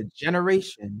called the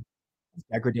generation of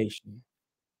degradation.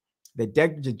 The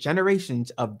generations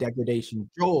of degradation.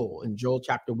 Joel, in Joel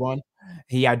chapter 1,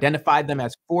 he identified them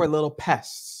as 4 little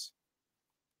pests.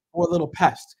 4 little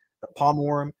pests. The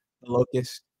palmworm, the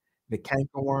locust, the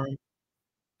cankerworm,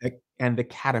 and the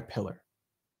caterpillar.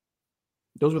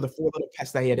 Those were the 4 little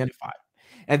pests that he identified.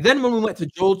 And then when we went to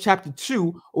Joel chapter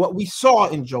 2, what we saw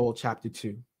in Joel chapter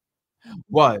 2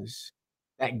 was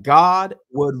that God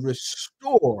would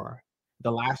restore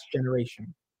the last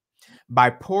generation by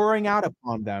pouring out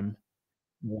upon them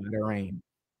the latter rain.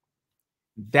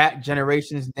 That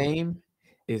generation's name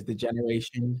is the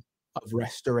generation of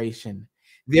restoration.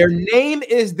 Their name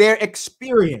is their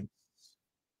experience.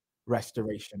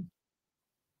 Restoration.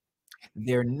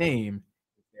 Their name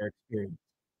is their experience.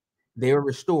 They were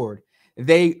restored.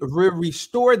 They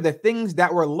restored the things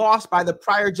that were lost by the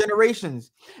prior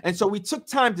generations. And so we took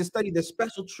time to study the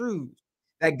special truths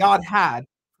that God had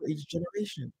for each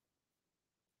generation.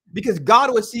 Because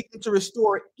God was seeking to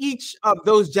restore each of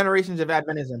those generations of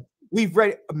Adventism. We've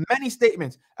read many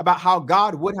statements about how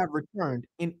God would have returned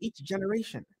in each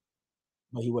generation,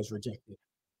 but he was rejected.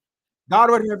 God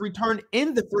would have returned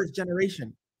in the first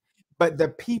generation, but the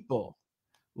people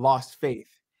lost faith.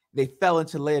 They fell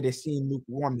into Laodicean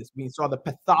lukewarmness. We saw the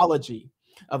pathology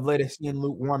of Laodicean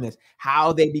lukewarmness,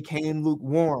 how they became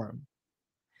lukewarm,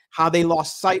 how they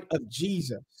lost sight of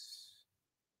Jesus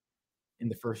in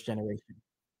the first generation.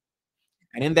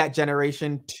 And in that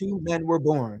generation, two men were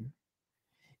born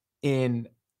in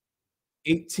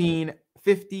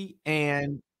 1850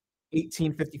 and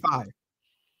 1855.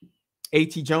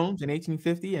 A.T. Jones in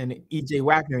 1850 and E.J.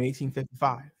 Wagner in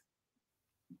 1855.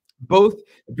 Both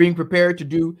being prepared to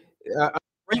do a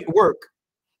great work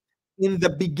in the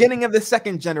beginning of the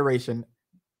second generation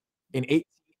in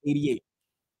 1888.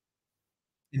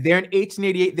 And there in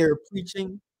 1888, they were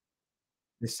preaching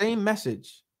the same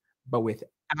message, but with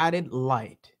added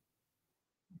light.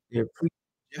 They're preaching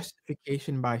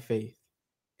justification by faith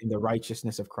in the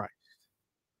righteousness of Christ.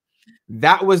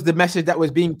 That was the message that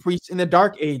was being preached in the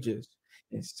dark ages.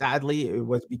 And sadly, it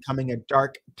was becoming a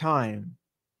dark time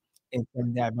in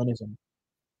Adventism.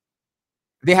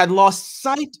 They had lost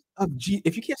sight of Jesus.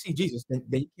 If you can't see Jesus, then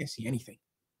you can't see anything.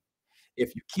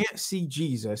 If you can't see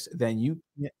Jesus, then you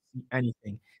can't see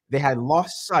anything. They had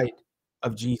lost sight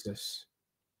of Jesus,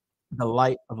 the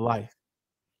light of life.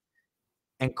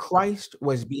 And Christ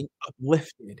was being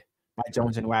uplifted by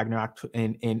Jones and Wagner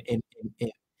in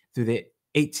through the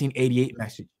 1888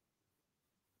 message.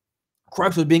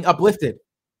 Christ was being uplifted.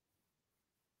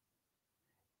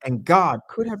 And God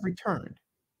could have returned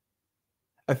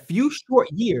a few short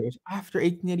years after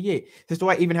 1888. Sister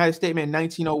White even had a statement in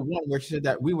 1901 where she said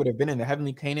that we would have been in the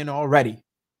heavenly Canaan already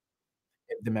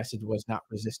if the message was not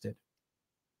resisted.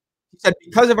 She said,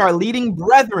 because of our leading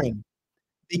brethren,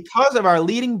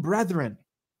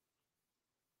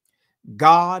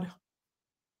 God,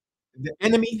 the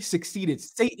enemy succeeded,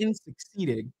 Satan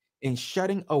succeeded in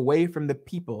shutting away from the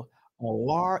people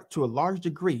to a large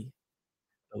degree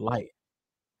the light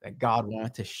that God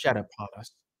wanted to shed upon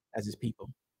us as his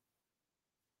people.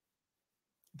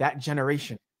 That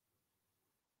generation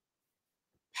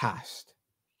passed.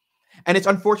 And it's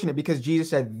unfortunate because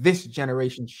Jesus said, this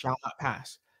generation shall not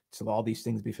pass till all these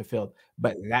things be fulfilled.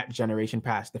 But that generation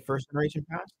passed. The first generation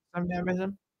passed,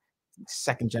 the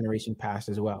second generation passed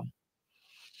as well.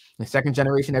 The second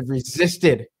generation had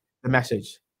resisted the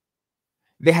message.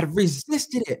 They had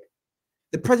resisted it.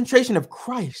 The presentation of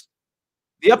Christ,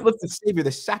 the uplifted Savior,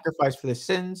 the sacrifice for the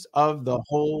sins of the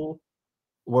whole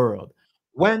world.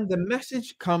 When the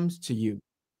message comes to you,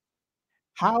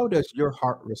 how does your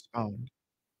heart respond?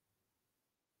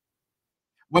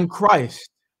 When Christ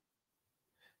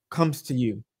comes to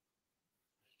you,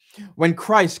 when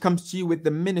Christ comes to you with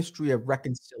the ministry of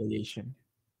reconciliation,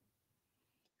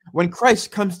 when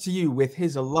Christ comes to you with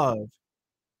his love,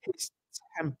 his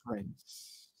temperance,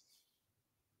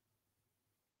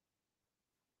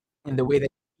 in the way that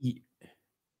you eat,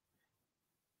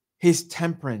 his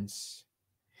temperance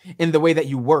in the way that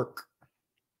you work,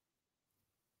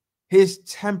 his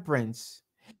temperance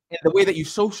in the way that you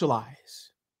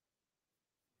socialize,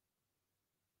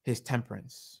 his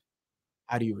temperance.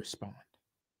 How do you respond?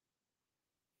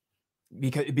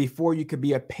 Because before you could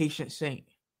be a patient saint,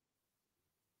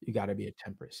 you got to be a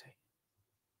temperate saint.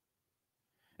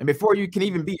 And before you can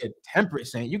even be a temperate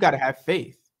saint, you got to have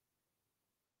faith.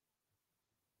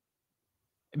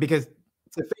 Because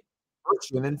to faith,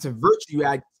 virtue, and then to virtue, you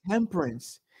add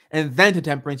temperance. And then to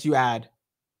temperance, you add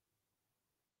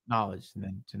knowledge. And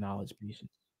then to knowledge,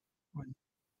 patience.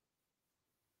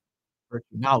 Virtue,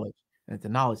 knowledge. And to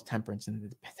knowledge, temperance. And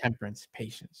to temperance,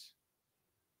 patience.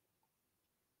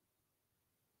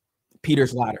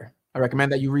 Peter's Ladder. I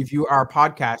recommend that you review our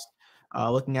podcast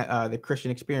looking at the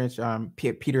Christian experience,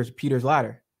 Peter's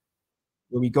Ladder,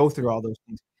 where we go through all those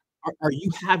things. Are you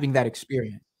having that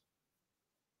experience?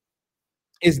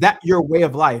 Is that your way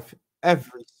of life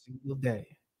every single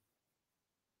day?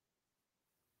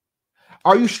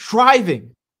 Are you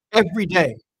striving every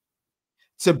day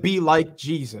to be like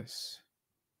Jesus?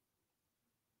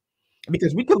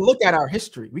 Because we can look at our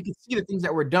history, we can see the things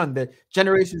that were done, the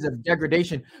generations of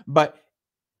degradation, but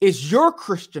is your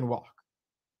Christian walk,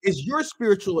 is your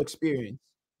spiritual experience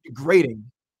degrading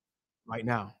right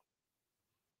now?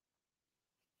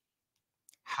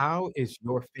 How is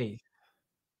your faith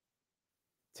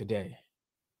today?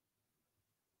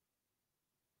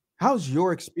 How's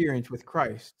your experience with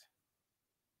Christ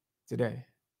today?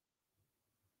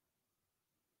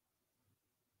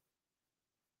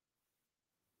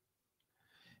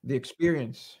 The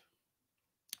experience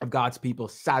of God's people,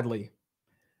 sadly,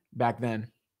 back then,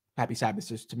 happy Sabbath,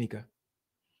 Sister Tamika.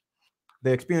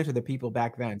 The experience of the people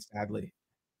back then, sadly,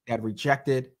 they had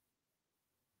rejected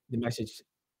the message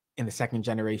in the second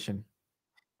generation.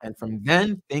 And from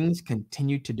then, things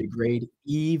continued to degrade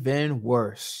even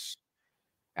worse.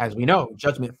 As we know,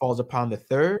 judgment falls upon the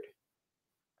third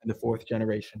and the fourth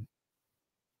generation.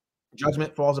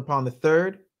 Judgment falls upon the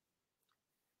third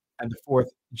and the fourth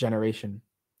generation.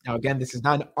 Now, again, this is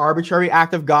not an arbitrary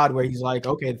act of God where he's like,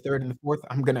 okay, the third and the fourth,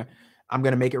 I'm gonna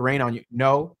make it rain on you.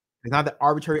 No, it's not the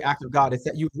arbitrary act of God. It's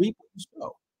that you reap what you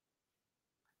sow.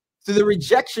 So the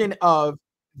rejection of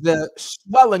the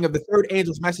swelling of the third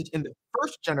angel's message in the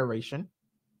first generation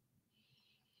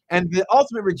and the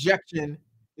ultimate rejection,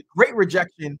 the great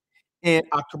rejection in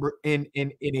October in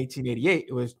 1888.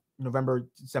 It was November,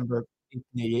 December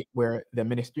 1888, where the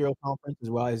ministerial conference, as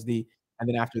well as and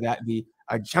then after that, the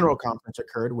general conference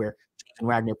occurred where Johnson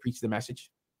Wagner preached the message.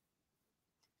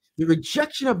 The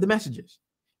rejection of the messages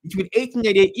between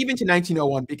 1888 even to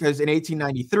 1901, because in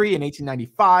 1893 and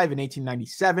 1895 and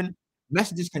 1897,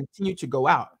 messages continued to go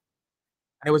out.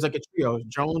 And it was like a trio,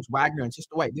 Jones, Wagner, and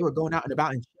Sister White. They were going out and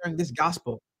about and sharing this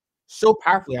gospel so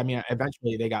powerfully. I mean,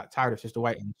 eventually they got tired of Sister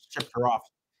White and shipped her off,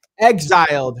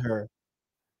 exiled her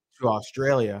to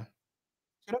Australia.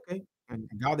 I said, okay. And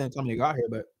God didn't tell me to go out here,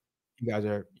 but you guys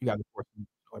are forcing me.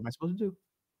 What am I supposed to do?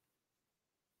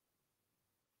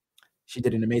 She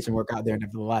did an amazing work out there,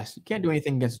 nevertheless. You can't do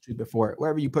anything against the truth before it.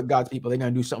 Wherever you put God's people, they're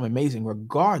going to do something amazing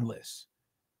regardless.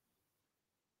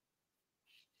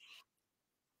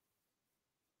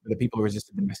 But the people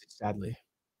resisted the message, sadly.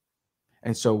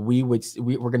 And so we're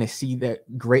going to see the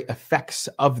great effects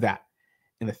of that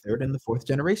in the third and the fourth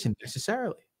generation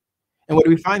necessarily. And what do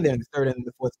we find there in the third and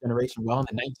the fourth generation? Well, in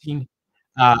the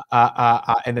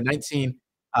 19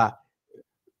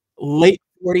 late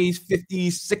 40s, 50s,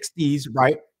 60s,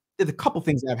 right? There's a couple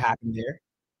things that have happened there.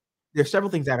 There's several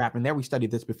things that have happened there. We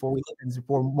studied this before. We looked at this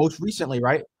before. Most recently,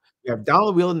 right? We have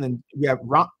Donald Whelan, and we have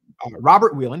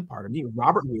Robert Whelan, pardon me,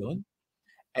 Robert Whelan,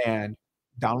 and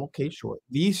Donald K. Short.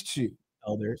 These two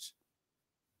elders,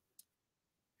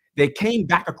 they came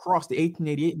back across the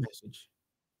 1888 message.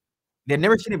 They had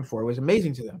never seen it before. It was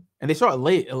amazing to them. And they saw it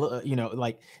late,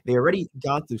 like they already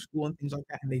gone through school and things like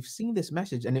that. And they've seen this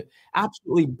message and it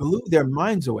absolutely blew their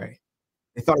minds away.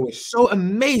 They thought it was so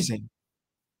amazing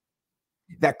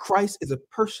that Christ is a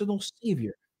personal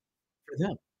savior for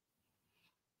them.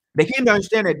 They came to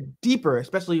understand it deeper,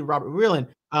 especially Robert Whelan,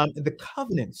 the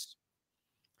covenants,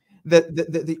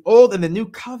 the old and the new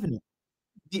covenant.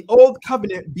 The old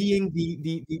covenant being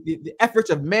the efforts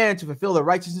of man to fulfill the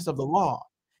righteousness of the law,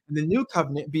 and the new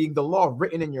covenant being the law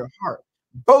written in your heart.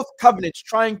 Both covenants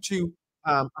trying to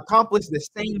accomplish the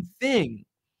same thing.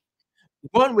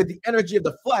 One with the energy of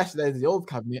the flesh, that is the old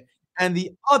covenant, and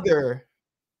the other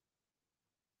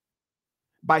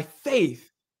by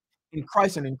faith in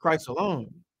Christ and in Christ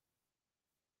alone.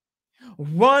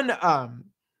 One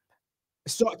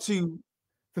sought to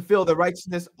fulfill the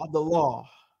righteousness of the law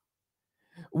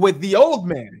with the old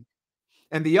man,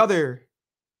 and the other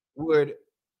would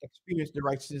experience the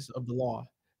righteousness of the law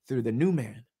through the new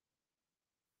man.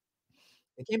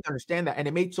 They came to understand that, and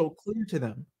it made so clear to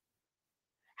them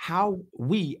how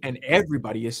we and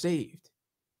everybody is saved.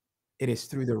 It is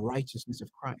through the righteousness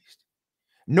of Christ.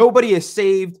 Nobody is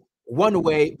saved one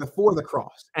way before the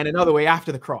cross and another way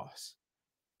after the cross,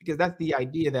 because that's the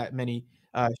idea that many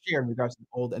share in regards to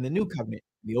the old and the new covenant.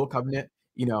 The old covenant,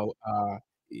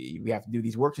 we have to do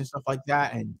these works and stuff like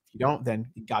that. And if you don't, then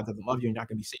God doesn't love you. You're not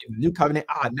going to be saved. In the new covenant,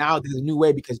 now there's a new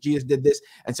way because Jesus did this.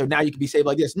 And so now you can be saved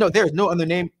like this. No, there is no other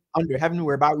name under heaven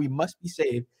whereby we must be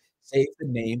saved, save the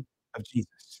name of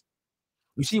Jesus.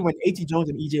 You see, when A.T. Jones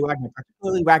and E.J. Wagner,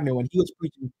 particularly Wagner, when he was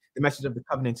preaching the message of the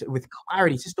covenant with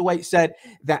clarity, Sister White said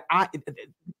that this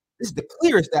is the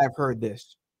clearest that I've heard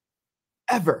this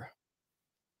ever,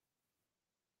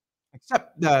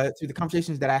 except through the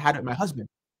conversations that I had with my husband.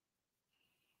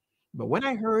 But when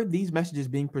I heard these messages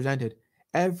being presented,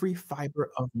 every fiber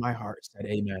of my heart said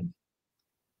amen.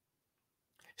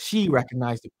 She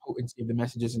recognized the potency of the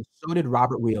messages, and so did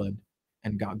Robert Whelan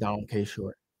and Donald K.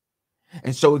 Short.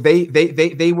 And so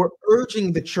they were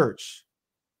urging the church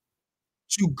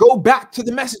to go back to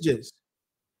the messages.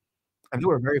 And they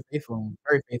were very faithful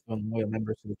and loyal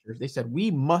members of the church. They said, we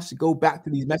must go back to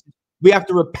these messages. We have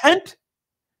to repent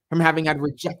from having had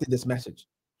rejected this message.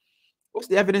 What's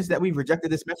the evidence that we've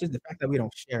rejected this message? The fact that we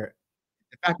don't share it.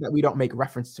 The fact that we don't make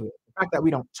reference to it. The fact that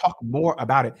we don't talk more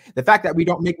about it. The fact that we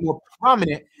don't make more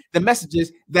prominent the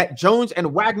messages that Jones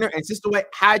and Wagner and Sister White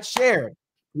had shared.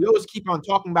 We always keep on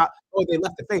talking about, they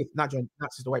left the faith. Not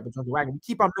Sister White, but Jones and Wagner. We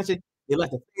keep on mentioning they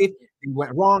left the faith, they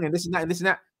went wrong, and this and that, and this and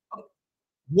that.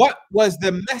 What was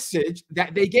the message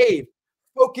that they gave?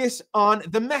 Focus on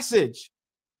the message.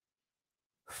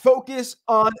 Focus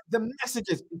on the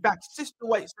messages. In fact, Sister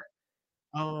White said,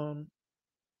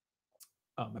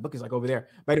 My book is like over there.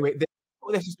 But anyway,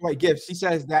 this is what gives. She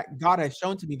says that God has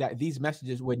shown to me that these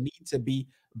messages would need to be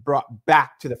brought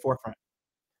back to the forefront.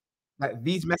 That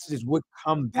these messages would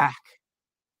come back.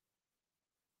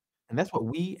 And that's what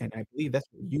we, and I believe that's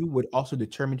what you would also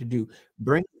determine to do.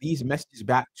 Bring these messages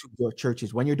back to your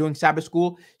churches. When you're doing Sabbath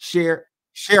school, share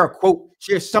a quote,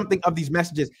 share something of these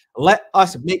messages. Let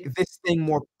us make this thing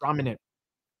more prominent.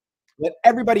 Let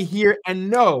everybody hear and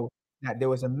know that there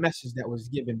was a message that was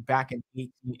given back in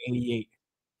 1888.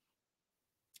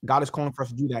 God is calling for us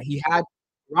to do that. He had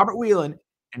Robert Whelan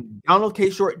and Donald K.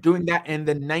 Short doing that in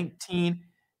the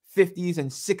 1950s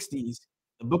and 60s.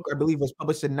 The book, I believe, was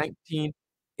published in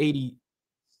 1987.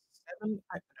 No,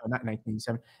 not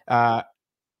 1987.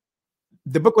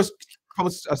 The book was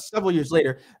published several years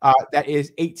later. That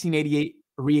is 1888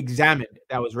 Reexamined.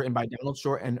 That was written by Donald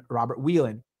Short and Robert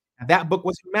Whelan. And that book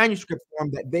was in manuscript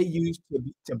form that they used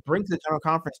to bring to the General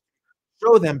Conference,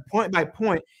 show them point by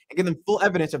point, and give them full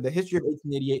evidence of the history of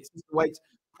 1888. Sister White's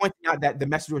pointing out that the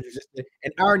message was resisted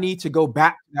and our need to go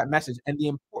back to that message and the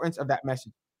importance of that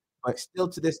message. But still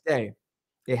to this day,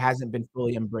 it hasn't been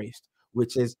fully embraced,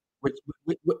 which is the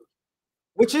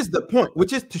point,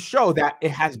 which is to show that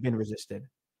it has been resisted.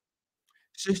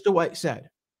 Sister White said,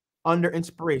 under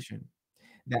inspiration,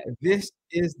 that this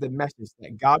is the message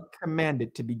that God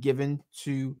commanded to be given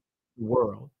to the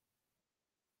world.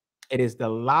 It is the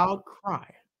loud cry.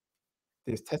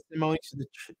 There's testimony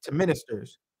to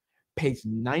ministers, page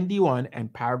 91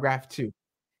 and paragraph 2.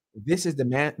 This is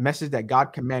the message that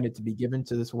God commanded to be given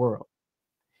to this world.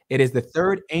 It is the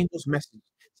third angel's message,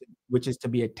 which is to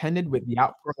be attended with the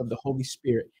outpouring of the Holy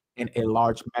Spirit in a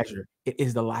large measure. It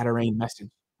is the latter rain message.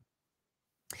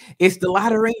 It's the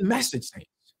latter rain message, saints.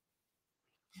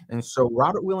 And so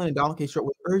Robert Whelan and Donald K. Short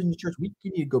were urging the church, we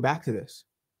need to go back to this.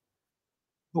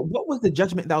 But what was the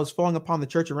judgment that was falling upon the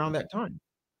church around that time?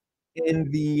 In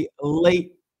the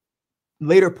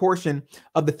later portion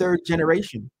of the third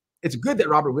generation. It's good that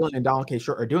Robert Whelan and Donald K.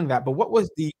 Short are doing that, but was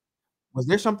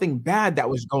there something bad that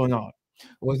was going on?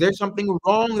 Was there something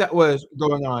wrong that was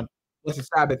going on? Blessed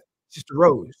Sabbath, Sister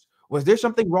Rose. Was there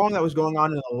something wrong that was going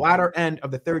on in the latter end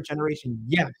of the third generation?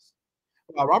 Yes.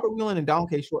 While Robert Whelan and Donald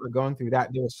K. Short are going through that,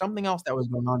 there was something else that was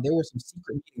going on. There were some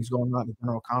secret meetings going on at the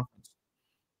General Conference.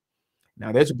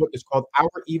 Now, there's a book that's called Our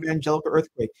Evangelical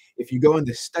Earthquake. If you go in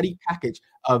the study package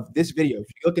of this video, if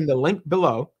you look in the link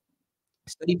below,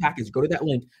 study package, go to that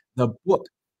link. The book,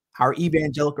 Our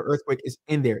Evangelical Earthquake, is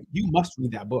in there. You must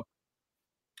read that book.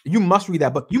 You must read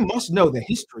that book. You must know the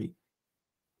history.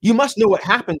 You must know what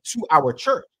happened to our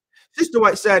church. Sister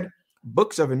White said,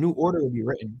 books of a new order would be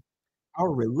written.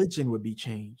 Our religion would be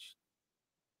changed.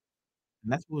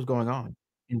 And that's what was going on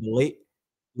in the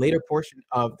later portion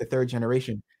of the third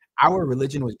generation. Our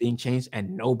religion was being changed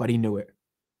and nobody knew it.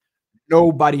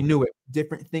 Nobody knew it.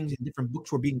 Different things and different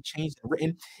books were being changed and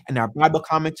written, and our Bible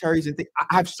commentaries and things.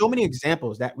 I have so many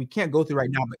examples that we can't go through right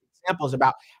now, but examples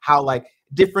about how like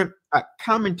different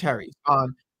commentaries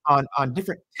on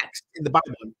different texts in the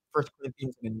Bible, in 1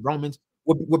 Corinthians and in Romans,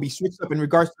 would be switched up in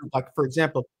regards to, like, for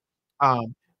example,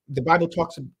 the Bible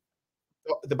talks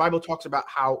about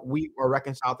how we are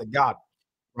reconciled to God,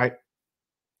 right?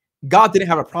 God didn't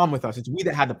have a problem with us. It's we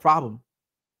that had the problem,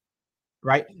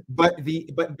 right? But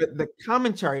the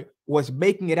commentary was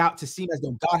making it out to seem as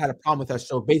though God had a problem with us.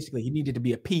 So basically, he needed to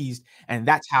be appeased, and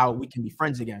that's how we can be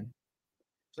friends again.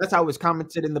 So that's how it was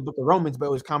commented in the book of Romans, but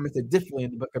it was commented differently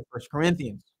in the book of 1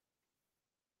 Corinthians.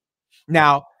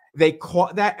 Now, they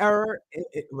caught that error.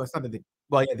 It was something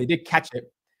they did catch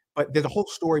it, but there's a whole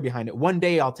story behind it. One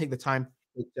day, I'll take the time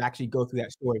to actually go through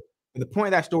that story. But the point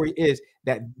of that story is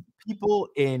that people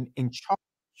in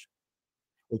charge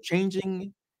were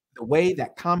changing the way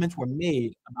that comments were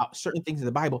made about certain things in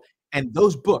the Bible, and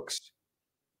those books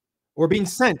were being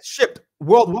shipped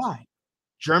worldwide,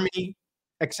 Germany,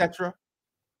 etc.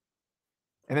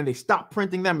 And then they stopped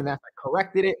printing them, and that's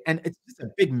corrected it, and it's just a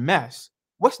big mess.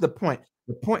 What's the point?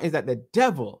 The point is that the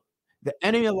devil, the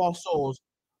enemy of all souls,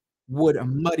 would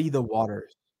muddy the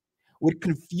waters, would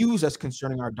confuse us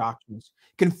concerning our doctrines,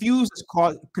 confuse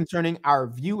us concerning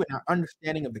our view and our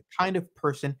understanding of the kind of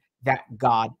person that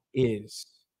God is.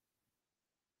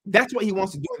 That's what he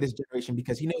wants to do in this generation,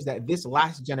 because he knows that this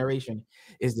last generation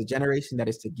is the generation that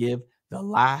is to give the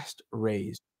last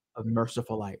rays of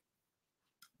merciful light,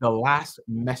 the last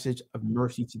message of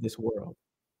mercy to this world,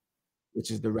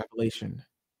 which is the revelation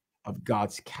of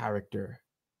God's character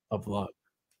of love.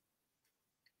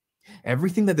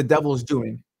 Everything that the devil is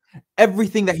doing,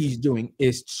 everything that he's doing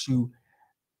is to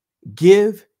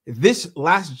give this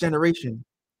last generation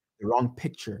the wrong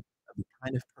picture of the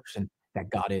kind of person that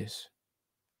God is.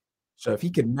 So if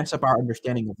he can mess up our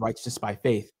understanding of righteousness by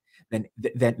faith,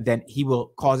 then he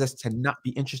will cause us to not be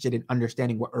interested in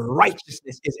understanding what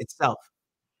righteousness is itself.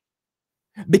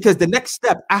 Because the next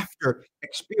step after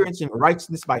experiencing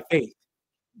righteousness by faith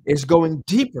is going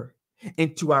deeper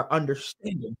into our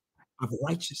understanding of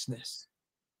righteousness.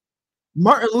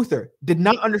 Martin Luther did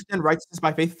not understand righteousness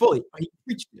by faith fully, but he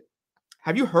preached it.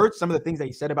 Have you heard some of the things that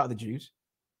he said about the Jews?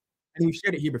 And we've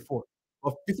shared it here before.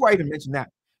 Well, before I even mention that,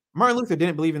 Martin Luther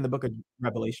didn't believe in the book of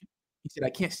Revelation. He said, I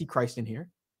can't see Christ in here.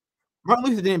 Martin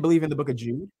Luther didn't believe in the book of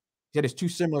Jude. He said it's too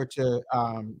similar to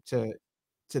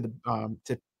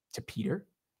Peter.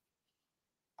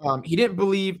 He didn't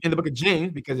believe in the book of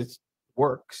James because it's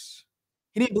works.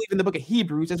 He didn't believe in the book of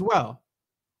Hebrews as well.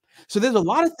 So there's a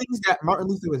lot of things that Martin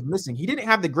Luther was missing. He didn't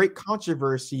have the great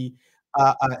controversy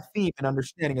theme and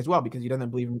understanding as well because he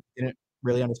didn't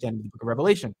really understand the book of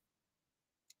Revelation.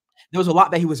 There was a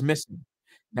lot that he was missing.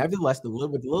 Nevertheless, with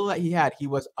the little that he had, he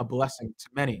was a blessing to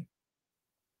many.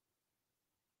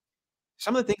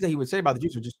 Some of the things that he would say about the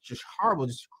Jews were just horrible,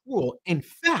 just cruel. In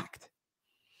fact,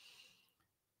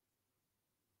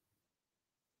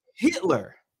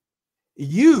 Hitler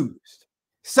used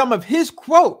some of his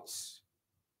quotes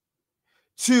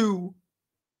to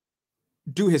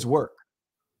do his work.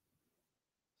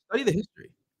 Study the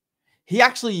history. He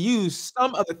actually used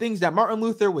some of the things that Martin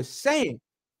Luther was saying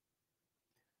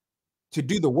to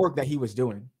do the work that he was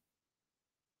doing.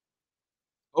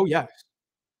 Oh, yes.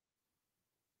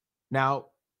 Now,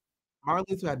 Martin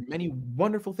Luther had many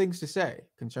wonderful things to say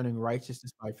concerning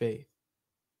righteousness by faith.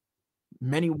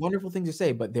 Many wonderful things to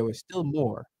say, but there was still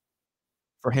more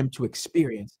for him to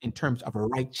experience in terms of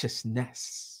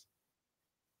righteousness.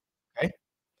 Okay?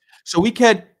 So we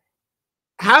could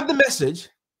have the message,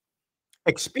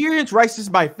 experience righteousness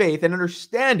by faith, and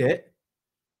understand it,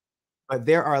 but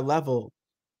there are levels,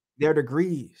 there are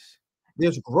degrees,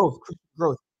 there's growth, Christian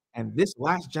growth. And this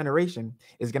last generation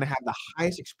is going to have the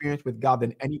highest experience with God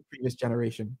than any previous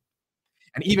generation,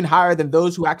 and even higher than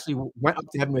those who actually went up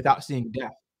to heaven without seeing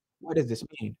death. What does this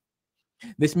mean?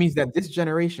 This means that this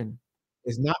generation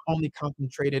is not only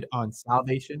concentrated on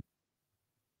salvation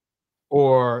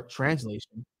or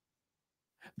translation,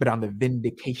 but on the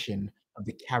vindication of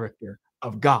the character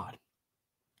of God.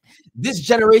 This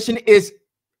generation is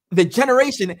the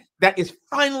generation that is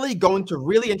finally going to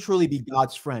really and truly be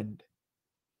God's friend.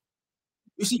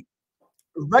 You see,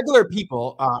 regular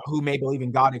people who may believe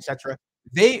in God, etc.,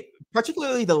 they,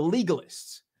 particularly the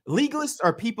legalists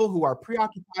are people who are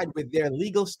preoccupied with their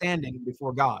legal standing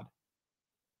before God.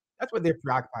 That's what they're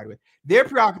preoccupied with. They're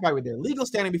preoccupied with their legal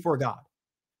standing before God.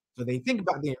 So they think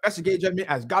about the investigative judgment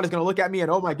as God is going to look at me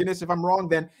and, oh my goodness, if I'm wrong,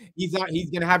 then he's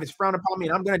going to have his frown upon me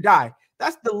and I'm going to die.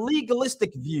 That's the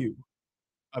legalistic view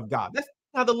of God. That's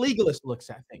how the legalist looks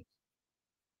at things.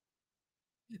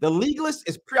 The legalist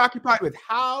is preoccupied with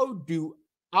how do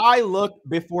I look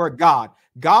before God.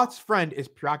 God's friend is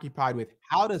preoccupied with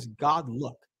how does God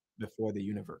look before the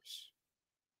universe.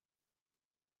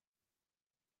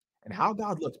 And how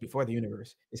God looks before the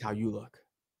universe is how you look.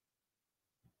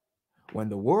 When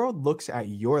the world looks at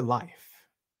your life,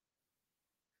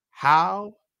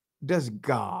 how does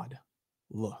God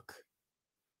look?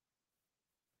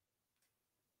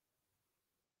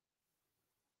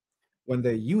 When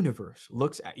the universe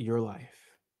looks at your life,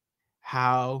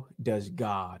 how does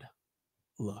God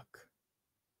look?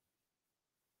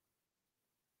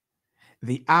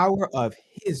 The hour of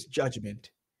his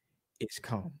judgment is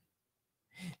come.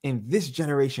 In this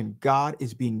generation, God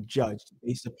is being judged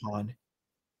based upon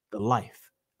the life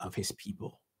of his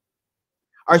people.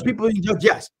 Are his people being judged?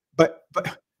 Yes, but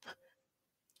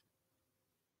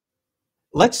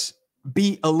let's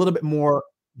be a little bit more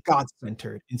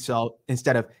God-centered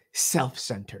instead of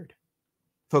self-centered.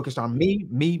 Focused on me.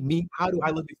 How do I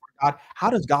look before God? How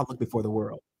does God look before the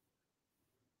world?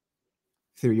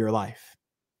 Through your life.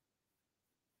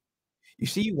 You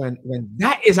see, when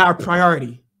that is our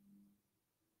priority,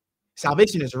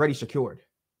 salvation is already secured.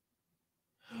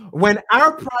 When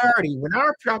our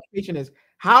preoccupation is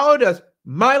how does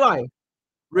my life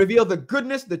reveal the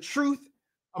goodness, the truth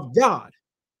of God,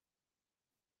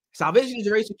 salvation is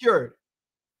already secured.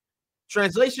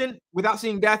 Translation without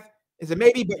seeing death is a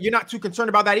maybe, but you're not too concerned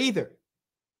about that either.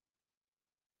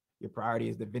 Your priority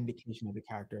is the vindication of the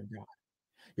character of God.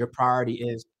 Your priority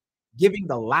is giving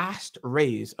the last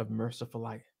rays of merciful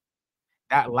light,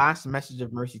 that last message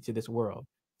of mercy to this world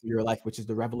through your life, which is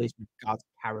the revelation of God's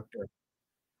character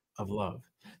of love.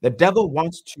 The devil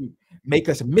wants to make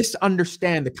us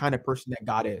misunderstand the kind of person that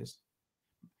God is.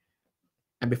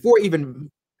 And before even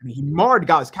he marred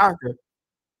God's character,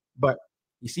 but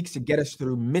he seeks to get us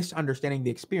through misunderstanding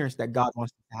the experience that God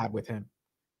wants to have with him.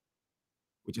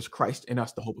 which is Christ in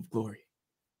us, the hope of glory.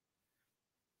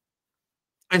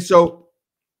 And so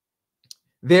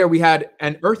there we had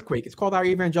an earthquake. It's called our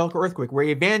evangelical earthquake, where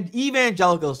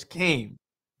evangelicals came,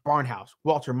 Barnhouse,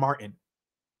 Walter Martin,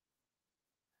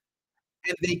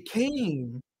 and they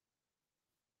came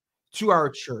to our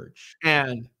church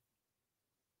and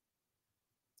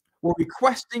were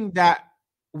requesting that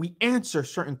we answer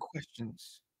certain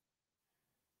questions.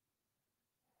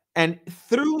 And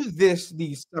through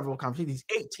these several conversations,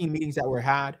 these 18 meetings that were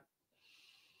had,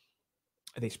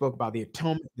 they spoke about the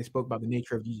atonement. They spoke about the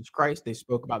nature of Jesus Christ. They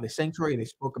spoke about the sanctuary. They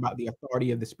spoke about the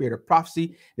authority of the spirit of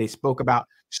prophecy. They spoke about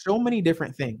so many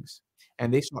different things.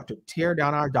 And they sought to tear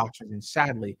down our doctrines. And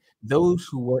sadly, those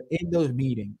who were in those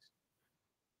meetings,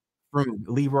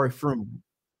 Leroy Froome,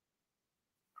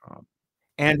 um,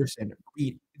 Anderson,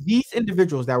 Reed, these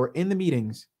individuals that were in the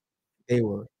meetings, they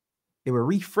were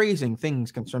rephrasing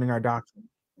things concerning our doctrine.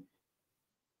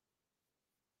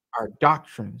 Our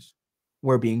doctrines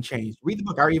were being changed. Read the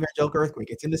book, Our Evangelical Earthquake.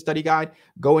 It's in the study guide.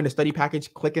 Go in the study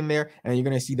package, click in there, and you're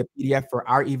going to see the PDF for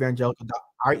Our Evangelical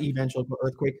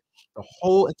Earthquake. The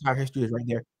whole entire history is right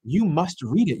there. You must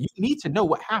read it. You need to know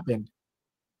what happened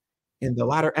in the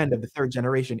latter end of the third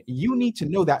generation. You need to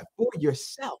know that for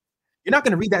yourself. You're not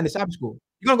going to read that in the Sabbath school.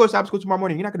 You're going to go to Sabbath school tomorrow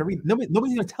morning. You're not going to read.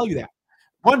 Nobody's going to tell you that.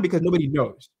 One, because nobody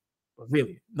knows. But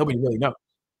really, nobody really knows.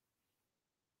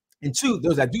 And two,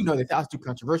 those that do know, they thought it's too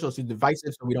controversial, it's too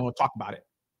divisive, so we don't talk about it.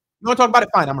 You don't talk about it?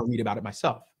 Fine, I'm going to read about it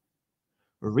myself.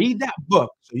 Read that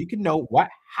book so you can know what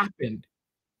happened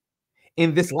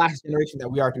in this last generation that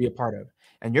we are to be a part of.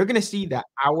 And you're going to see that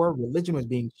our religion was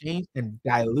being changed and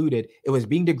diluted. It was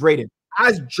being degraded.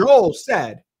 As Joel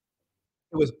said,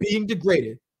 it was being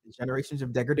degraded. The generations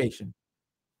of degradation.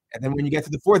 And then when you get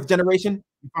to the fourth generation,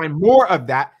 you find more of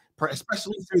that,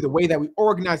 especially through the way that we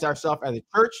organize ourselves as a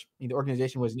church. I mean, the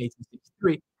organization was in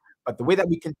 1863, but the way that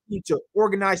we continue to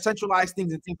organize, centralize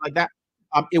things and things like that,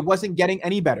 it wasn't getting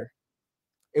any better.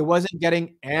 It wasn't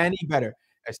getting any better,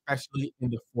 especially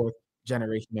in the fourth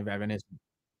generation of Evanism.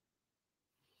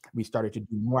 We started to do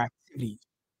more activities.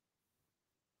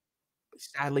 But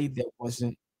sadly, that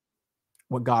wasn't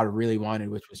what God really wanted,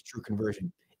 which was true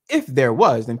conversion. If there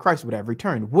was, then Christ would have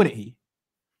returned, wouldn't he?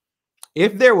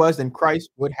 If there was, then Christ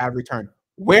would have returned.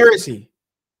 Where is he?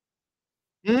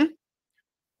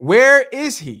 Where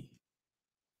is he?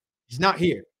 He's not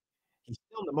here. He's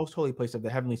still in the most holy place of the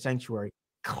heavenly sanctuary,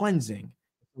 cleansing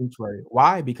the sanctuary.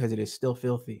 Why? Because it is still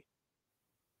filthy.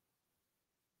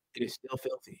 It is still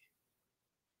filthy.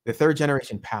 The third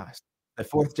generation passed. The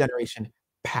fourth generation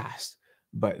passed.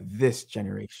 But this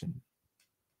generation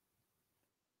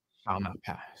shall not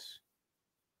pass.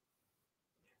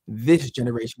 This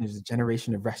generation is the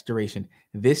generation of restoration.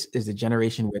 This is the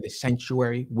generation where the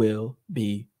sanctuary will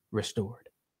be restored.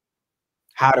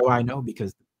 How do I know?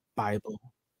 Because the Bible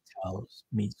tells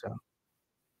me so.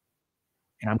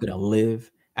 And I'm going to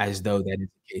live as though that is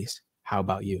the case. How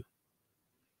about you?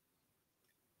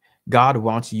 God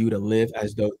wants you to live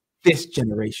as though this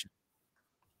generation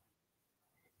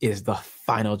is the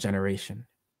final generation.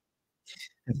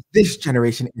 This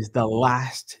generation is the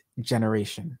last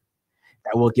generation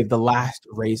that will give the last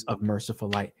rays of merciful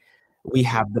light. We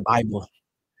have the Bible.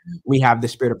 We have the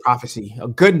spirit of prophecy. Oh,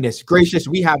 goodness gracious,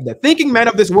 we have the thinking men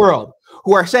of this world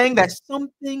who are saying that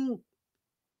something,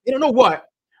 they don't know what,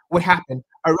 would happen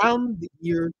around the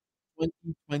year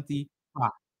 2025.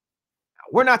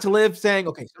 We're not to live saying,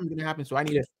 okay, something's going to happen, so I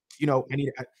need to,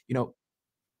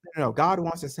 no, God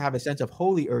wants us to have a sense of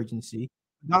holy urgency.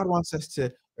 God wants us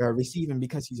to receive him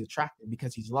because he's attractive,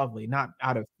 because he's lovely, not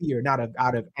out of fear, not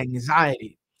out of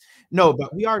anxiety. No,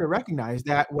 but we are to recognize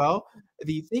that, well,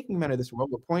 the thinking men of this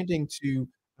world were pointing to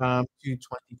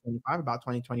 2025, about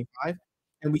 2025,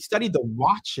 and we studied the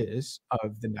watches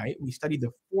of the night. We studied the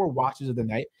 4 watches of the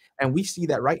night, and we see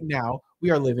that right now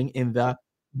we are living in the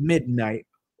midnight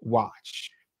watch.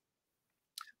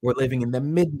 We're living in the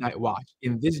midnight watch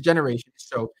in this generation.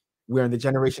 So we're in the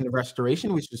generation of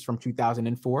restoration, which is from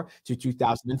 2004 to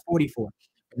 2044.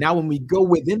 Now, when we go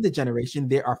within the generation,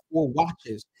 there are 4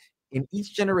 watches. In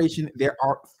each generation, there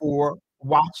are 4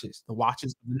 watches, the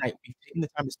watches of the night. We've taken the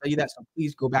time to study that, so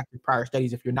please go back to prior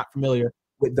studies if you're not familiar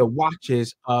with the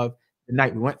watches of the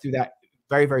night. We went through that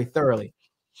very, very thoroughly.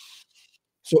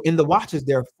 So in the watches,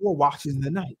 there are 4 watches in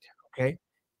the night, okay?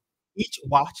 Each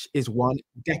watch is 1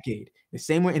 decade. The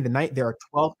same way in the night, there are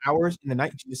 12 hours in the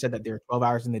night. Jesus said that there are 12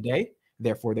 hours in the day.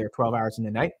 Therefore, there are 12 hours in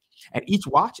the night. And each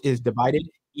watch is divided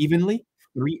evenly,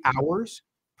 3 hours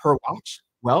per watch.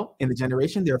 Well, in the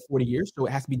generation, there are 40 years, so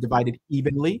it has to be divided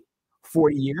evenly,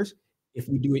 40 years. If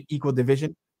we do an equal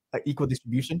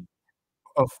distribution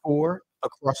of 4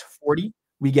 across 40,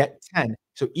 we get 10.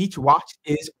 So each watch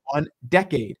is 1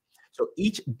 decade. So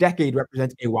each decade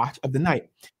represents a watch of the night.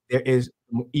 There is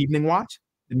evening watch,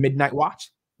 the midnight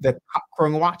watch, the cock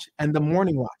crowing watch, and the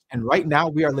morning watch. And right now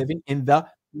we are living in the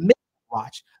midnight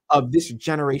watch of this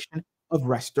generation of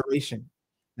restoration.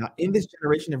 Now, in this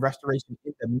generation of restoration,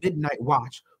 in the midnight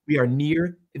watch, we are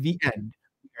near the end.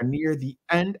 We are near the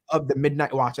end of the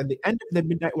midnight watch. And the end of the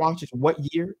midnight watch is what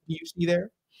year do you see there?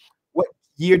 What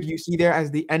year do you see there as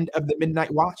the end of the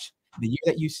midnight watch? The year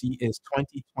that you see is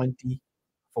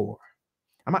 2024.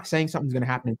 I'm not saying something's going to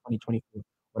happen in 2024,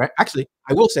 but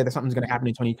I will say that something's going to happen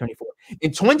in 2024.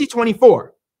 In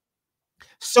 2024,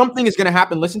 something is going to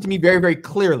happen. Listen to me very, very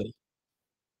clearly.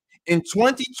 In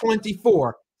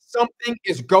 2024, something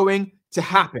is going to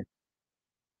happen.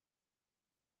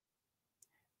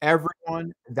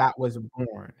 Everyone that was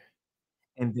born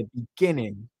in the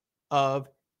beginning of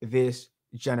this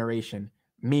generation,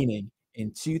 meaning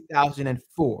in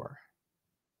 2004,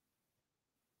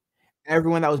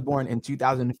 everyone that was born in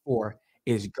 2004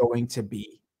 is going to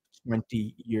be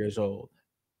 20 years old.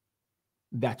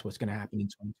 That's what's going to happen in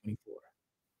 2024.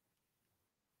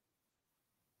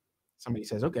 Somebody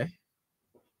says, "Okay,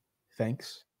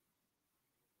 thanks."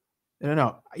 No, no,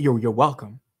 no. You're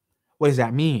welcome. What does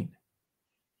that mean?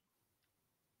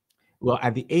 Well,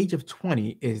 at the age of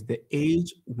 20 is the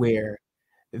age where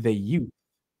the youth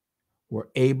were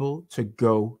able to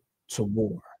go to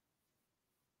war.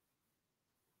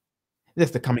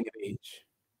 That's the coming of age.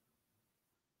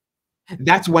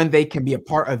 That's when they can be a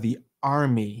part of the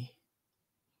army.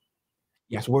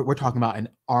 Yes, we're talking about an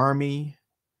army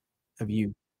of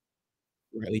youth,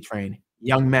 rightly trained.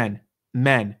 Young men,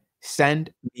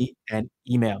 send me an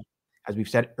email. As we've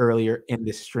said earlier in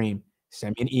this stream,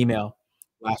 send me an email,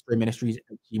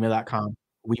 LastRayMinistries@gmail.com.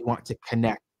 We want to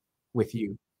connect with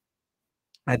you.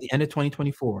 At the end of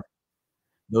 2024,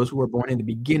 those who were born in the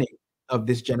beginning of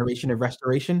this generation of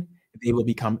restoration, they will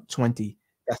become 20.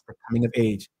 That's the coming of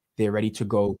age. They're ready to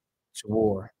go to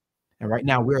war. And right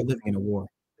now, we're living in a war,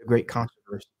 a great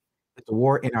controversy. It's a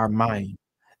war in our mind.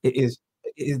 It is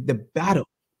the battle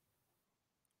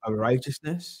of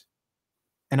righteousness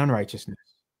and unrighteousness.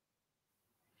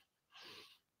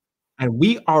 And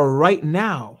we are right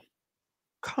now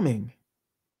coming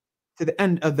to the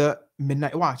end of the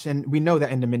midnight watch. And we know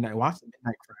that in the midnight watch, the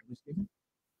midnight cry was given,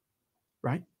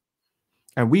 right?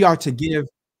 And we are to give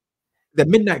the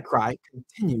midnight cry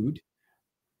continued,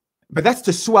 but that's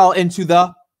to swell into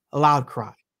the loud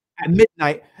cry. At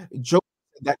midnight, Job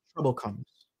said that trouble comes,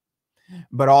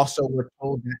 but also we're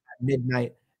told that at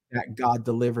midnight that God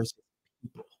delivers his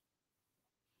people.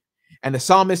 And the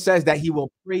psalmist says that he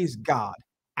will praise God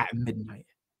at midnight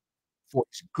for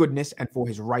his goodness and for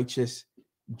his righteous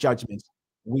judgments.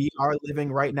 We are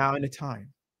living right now in a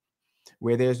time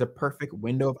where there's a perfect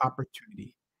window of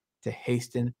opportunity to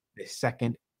hasten the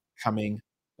second coming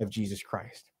of Jesus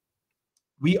Christ.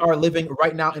 We are living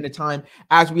right now in a time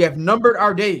as we have numbered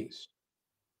our days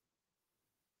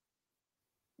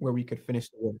where we could finish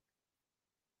the work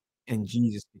and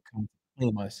Jesus could come to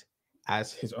claim us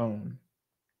as his own.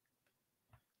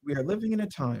 We are living in a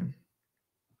time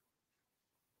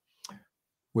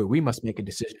where we must make a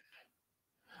decision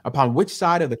upon which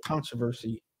side of the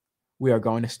controversy we are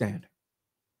going to stand.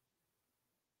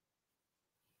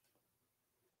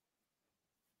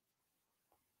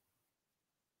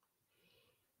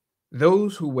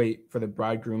 Those who wait for the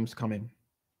bridegroom's coming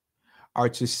are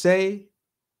to say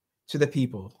to the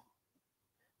people,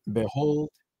 "Behold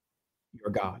your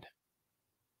God."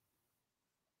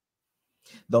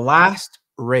 The last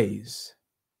rays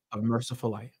of merciful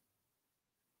light,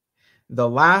 the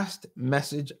last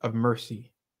message of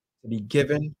mercy to be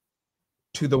given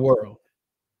to the world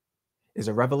is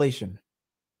a revelation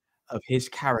of his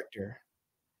character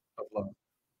of love.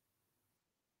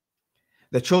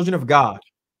 The children of God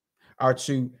are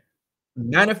to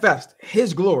manifest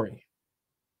his glory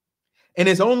in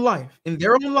his own life, in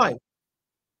their own life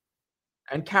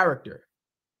and character.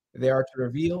 They are to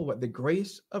reveal what the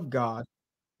grace of God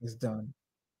has done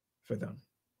for them.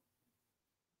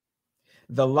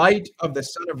 The light of the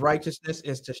Son of Righteousness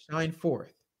is to shine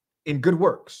forth in good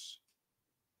works,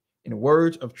 in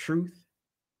words of truth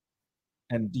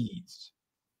and deeds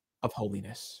of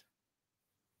holiness.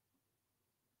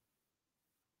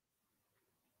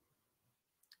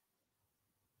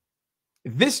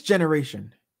 This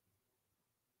generation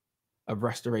of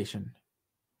restoration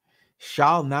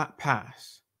shall not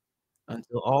pass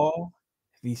until all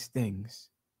these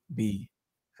things be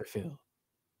fulfilled.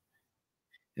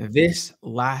 This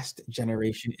last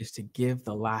generation is to give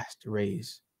the last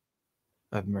rays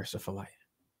of merciful light.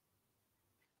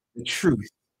 The truth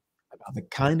about the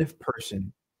kind of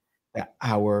person that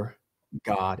our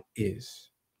God is.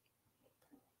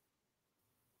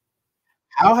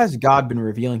 How has God been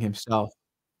revealing himself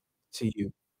to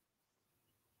you?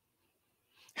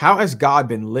 How has God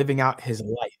been living out his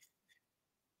life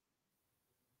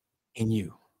in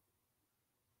you?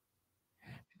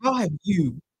 How have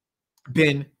you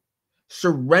been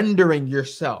surrendering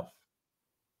yourself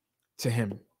to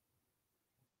him?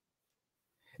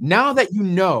 Now that you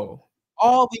know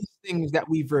all these things that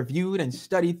we've reviewed and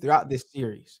studied throughout this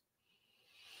series,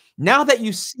 now that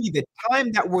you see the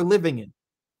time that we're living in,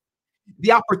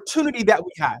 the opportunity that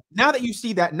we have, now that you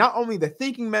see that not only the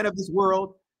thinking men of this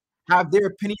world have their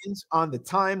opinions on the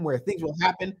time where things will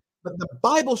happen, but the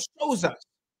Bible shows us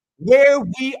where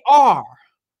we are.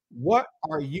 What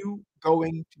are you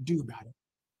going to do about it?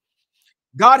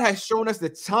 God has shown us the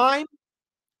time,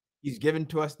 he's given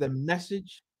to us the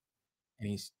message, and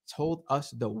he's told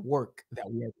us the work that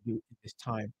we have to do at this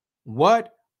time.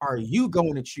 What are you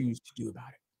going to choose to do about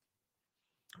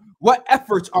it? What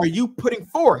efforts are you putting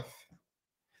forth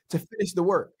to finish the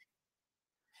work?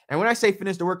 And when I say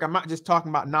finish the work, I'm not just talking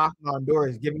about knocking on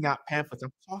doors, giving out pamphlets.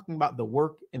 I'm talking about the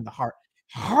work in the heart.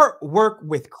 Heart work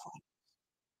with Christ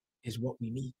is what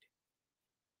we need.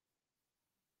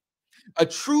 A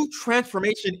true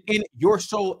transformation in your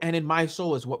soul and in my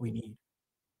soul is what we need.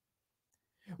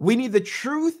 We need the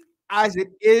truth as it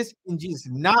is in Jesus,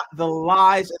 not the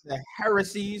lies and the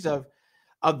heresies of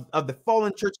the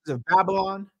fallen churches of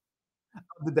Babylon,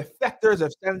 of the defectors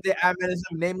of Seventh-day Adventism,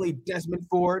 namely Desmond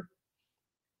Ford.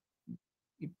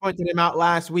 He pointed him out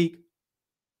last week.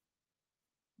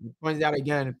 He pointed out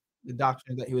again the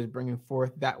doctrine that he was bringing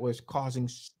forth that was causing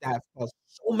that caused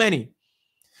so many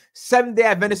Seventh-day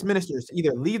Adventist ministers to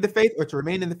either leave the faith or to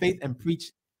remain in the faith and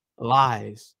preach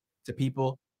lies to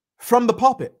people from the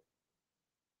pulpit.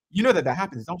 You know that that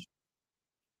happens, don't you?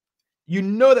 You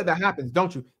know that that happens,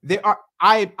 don't you? There are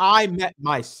I met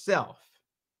myself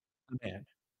a man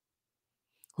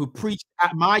who preached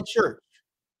at my church,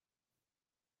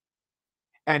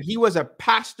 and he was a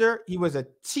pastor, he was a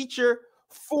teacher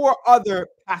for other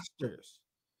pastors,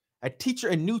 a teacher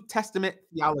in New Testament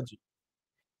theology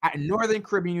at Northern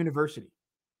Caribbean University.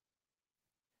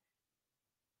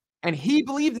 And he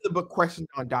believed in the book Questions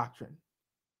on Doctrine.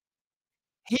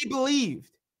 He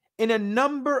believed in a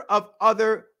number of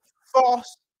other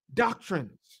false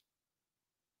doctrines.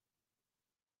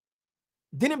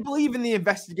 Didn't believe in the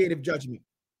investigative judgment.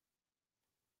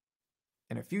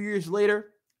 And a few years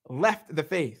later, left the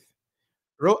faith,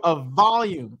 wrote a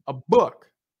volume, a book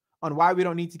on why we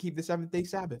don't need to keep the seventh-day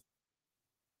Sabbath.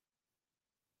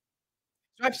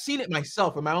 So I've seen it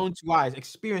myself with my own two eyes,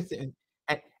 experienced it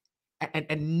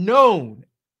and known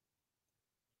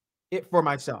it for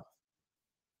myself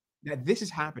that this is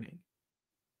happening.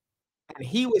 And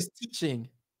he was teaching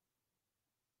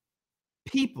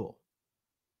people,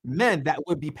 men that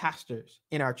would be pastors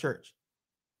in our church.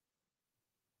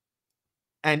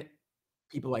 And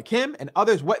people like him and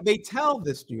others, what they tell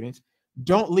the students,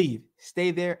 don't leave, stay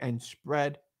there and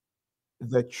spread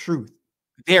the truth,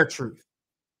 their truth.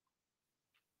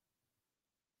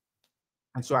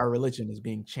 And so our religion is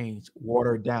being changed,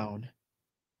 watered down,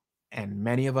 and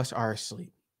many of us are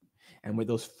asleep. And with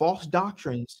those false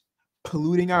doctrines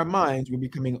polluting our minds, we're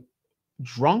becoming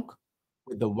drunk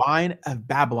with the wine of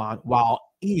Babylon while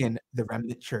in the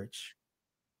remnant church.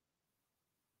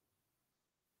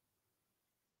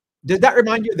 Does that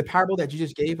remind you of the parable that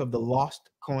Jesus gave of the lost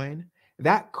coin?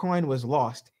 That coin was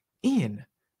lost in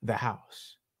the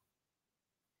house.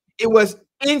 It was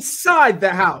inside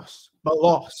the house, but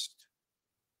lost.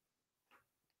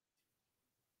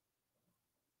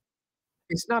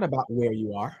 It's not about where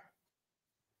you are.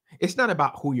 It's not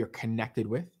about who you're connected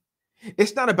with.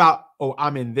 It's not about, oh,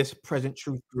 I'm in this present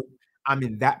truth group. I'm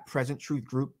in that present truth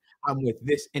group. I'm with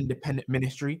this independent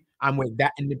ministry. I'm with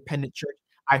that independent church.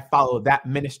 I follow that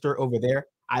minister over there.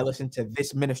 I listen to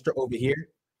this minister over here.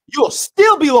 You'll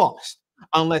still be lost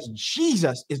unless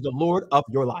Jesus is the Lord of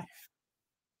your life.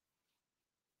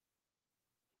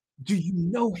 Do you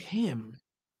know him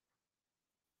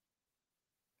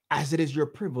as it is your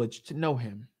privilege to know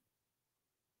him?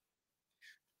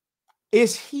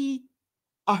 Is he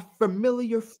a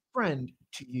familiar friend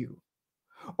to you?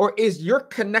 Or is your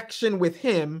connection with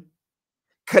him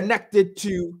connected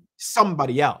to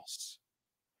somebody else?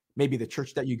 Maybe the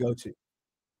church that you go to,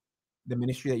 the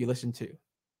ministry that you listen to,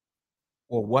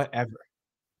 or whatever.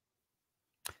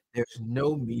 There's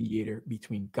no mediator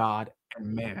between God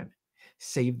and man,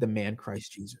 save the man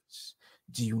Christ Jesus.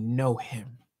 Do you know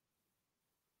him?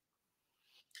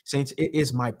 Saints, it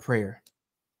is my prayer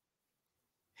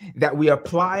that we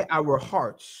apply our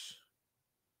hearts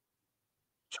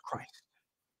Christ.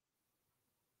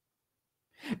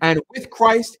 And with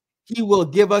Christ, he will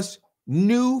give us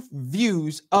new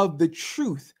views of the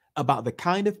truth about the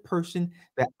kind of person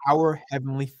that our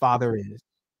Heavenly Father is.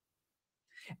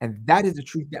 And that is the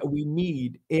truth that we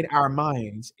need in our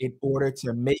minds in order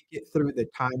to make it through the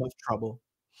time of trouble.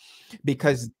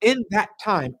 Because in that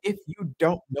time, if you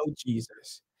don't know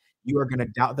Jesus, you are going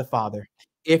to doubt the Father.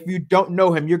 If you don't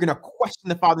know him, you're going to question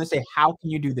the Father and say, how can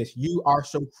you do this? You are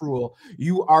so cruel.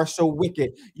 You are so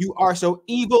wicked. You are so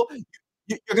evil.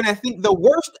 You're going to think the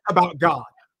worst about God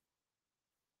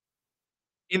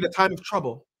in the time of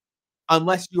trouble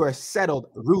unless you are settled,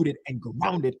 rooted, and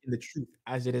grounded in the truth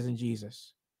as it is in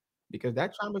Jesus. Because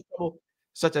that time of trouble,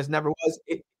 such as never was,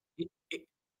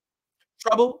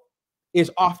 trouble is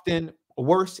often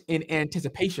worse in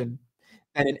anticipation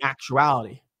than in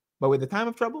actuality. But with the time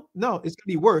of trouble, no, it's going to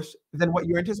be worse than what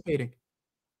you're anticipating.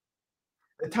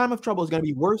 The time of trouble is going to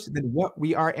be worse than what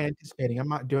we are anticipating. I'm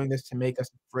not doing this to make us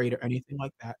afraid or anything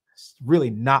like that. It's really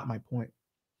not my point.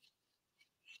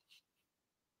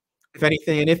 If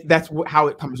anything, and if that's how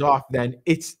it comes off, then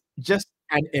it's just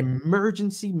an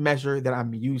emergency measure that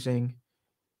I'm using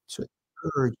to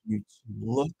urge you to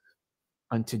look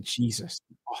unto Jesus,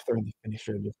 the author and the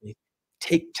finisher of your faith.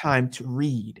 Take time to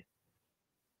read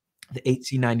the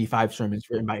 1895 sermons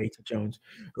written by A.T. Jones.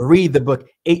 Read the book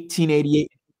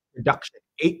 1888 Introduction,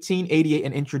 1888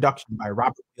 An Introduction by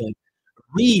Robert Willing.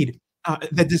 Read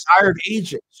The Desire of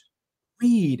Ages.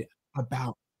 Read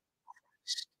about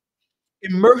Christ.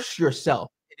 Immerse yourself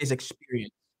in his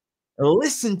experience.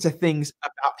 Listen to things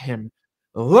about him.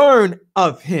 Learn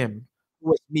of him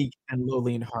who was meek and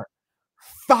lowly in heart.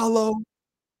 Follow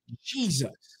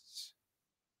Jesus,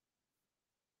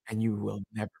 and you will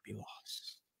never be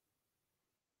lost.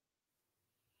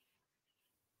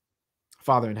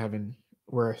 Father in heaven,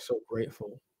 we're so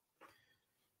grateful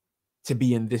to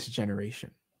be in this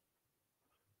generation.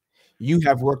 You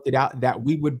have worked it out that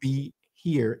we would be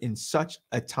here in such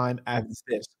a time as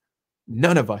this.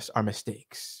 None of us are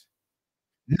mistakes.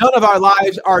 None of our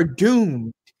lives are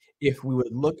doomed if we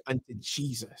would look unto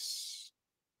Jesus.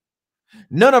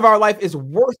 None of our life is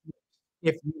worthless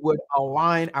if we would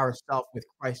align ourselves with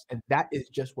Christ, and that is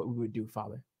just what we would do,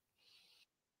 Father.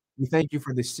 We thank you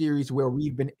for the series where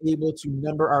we've been able to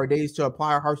number our days to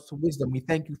apply our hearts to wisdom. We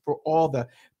thank you for all the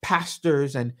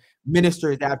pastors and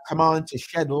ministers that have come on to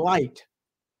shed light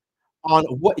on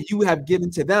what you have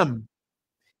given to them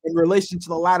in relation to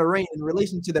the latter rain, in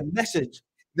relation to the message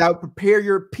that would prepare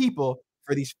your people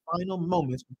for these final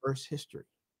moments of Earth's history.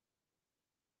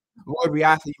 Lord, we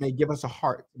ask that you may give us a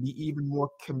heart to be even more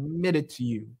committed to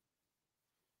you,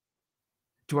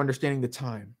 to understanding the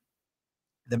time,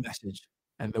 the message,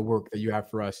 and the work that you have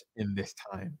for us in this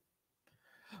time.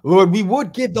 Lord, we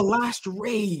would give the last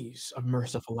rays of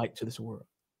merciful light to this world,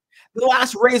 the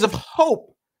last rays of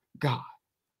hope, God.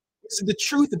 This is the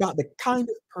truth about the kind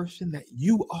of person that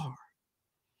you are,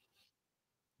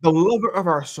 the lover of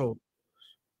our soul,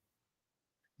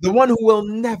 the one who will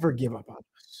never give up on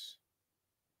us.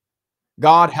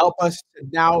 God, help us to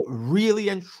now really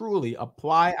and truly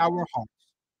apply our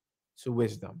hearts to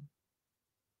wisdom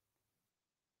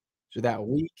so that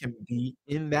we can be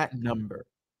in that number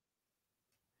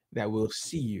that will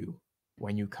see you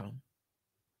when you come.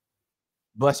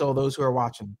 Bless all those who are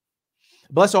watching.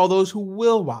 Bless all those who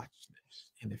will watch this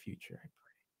in the future, I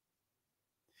pray.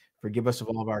 Forgive us of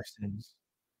all of our sins.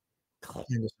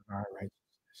 Cleanse us of our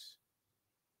righteousness.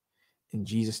 In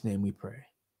Jesus' name we pray.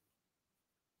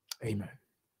 Amen.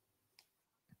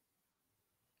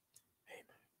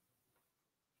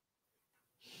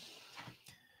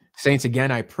 Saints,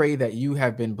 again, I pray that you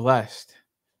have been blessed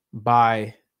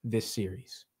by this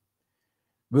series.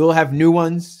 We will have new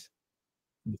ones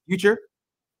in the future,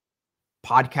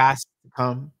 podcasts to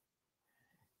come,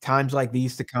 times like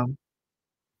these to come,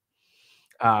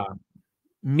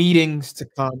 meetings to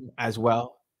come as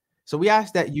well. So we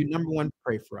ask that you, number one,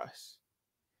 pray for us.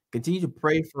 Continue to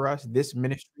pray for us, this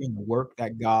ministry and the work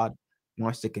that God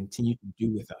wants to continue to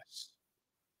do with us.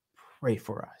 Pray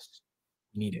for us.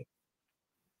 We need it.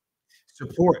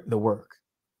 Support the work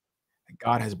that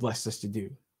God has blessed us to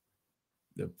do.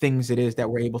 The things it is that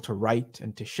we're able to write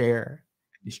and to share,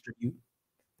 and distribute,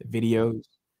 the videos,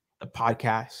 the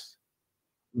podcasts.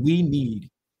 We need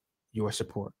your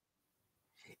support.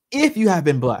 If you have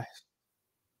been blessed,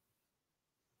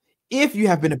 if you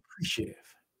have been appreciative,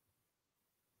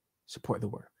 support the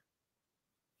work.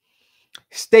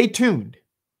 Stay tuned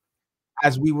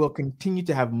as we will continue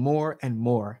to have more and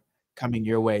more coming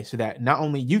your way so that not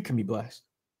only you can be blessed,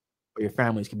 but your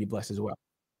families can be blessed as well.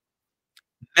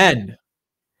 Men,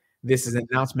 this is an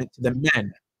announcement to the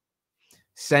men.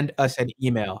 send us an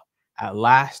email at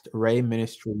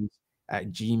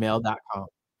lastrayministries@gmail.com.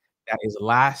 That is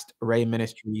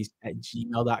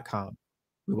lastrayministries@gmail.com.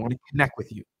 We want to connect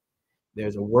with you.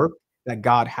 There's a work that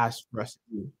God has for us to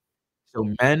do. So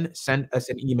men, send us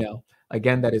an email.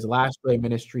 Again, that is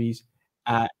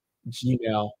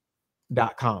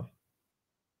lastrayministries@gmail.com.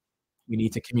 We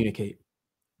need to communicate.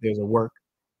 There's a work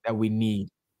that we need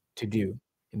to do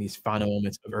in these final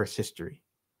moments of Earth's history.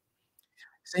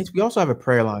 Saints, we also have a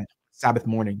prayer line Sabbath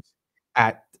mornings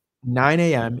at 9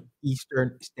 a.m.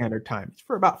 Eastern Standard Time. It's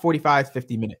for about 45,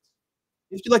 50 minutes.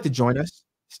 If you'd like to join us,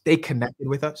 stay connected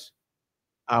with us.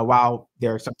 While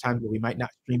there are some times where we might not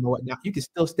stream or whatnot, you can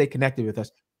still stay connected with us.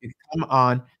 You can come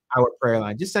on our prayer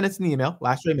line. Just send us an email,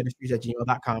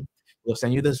 LastRayMinistries@gmail.com. We'll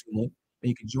send you the Zoom link, and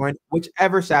you can join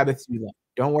whichever Sabbaths you like.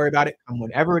 Don't worry about it. Come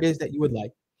whenever it is that you would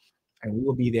like, and we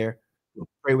will be there. We'll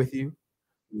pray with you.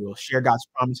 We will share God's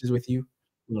promises with you.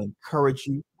 We'll encourage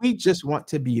you. We just want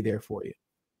to be there for you.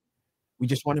 We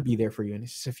just want to be there for you. And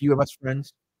it's just a few of us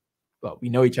friends. Well, we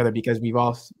know each other because we've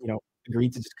all,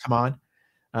 agreed to just come on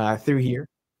through here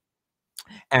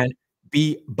and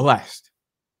be blessed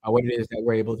by what it is that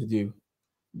we're able to do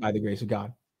by the grace of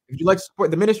God. If you'd like to support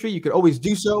the ministry, you could always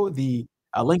do so. The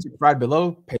links are provided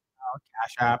below, PayPal,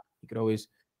 Cash App. You could always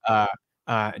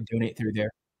donate through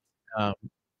there. Um,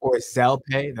 or Zelle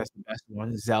Pay, that's the best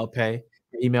one, Zelle Pay.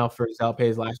 Your email for Zelle Pay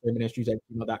is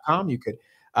lastrayministries@gmail.com. You could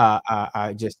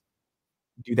just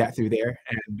do that through there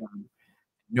and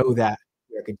know that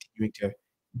we are continuing to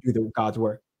do God's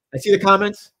work. I see the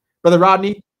comments. Brother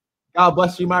Rodney, God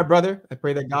bless you, my brother. I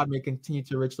pray that God may continue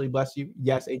to richly bless you.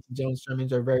 Yes, A.T. Jones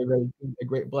sermons are very, very a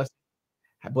great blessing.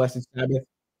 Have blessed Sabbath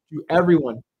to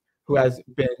everyone who has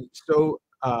been so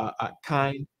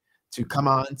kind to come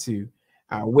on to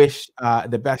wish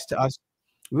the best to us.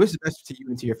 We wish the best to you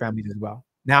and to your families as well.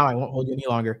 Now, I won't hold you any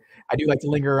longer. I do like to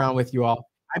linger around with you all.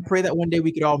 I pray that one day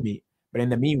we could all meet. But in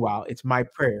the meanwhile, it's my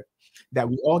prayer that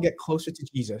we all get closer to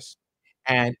Jesus.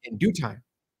 And in due time,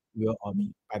 we will all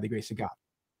meet by the grace of God.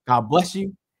 God bless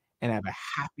you and have a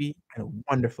happy and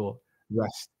wonderful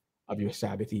rest of your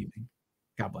Sabbath evening.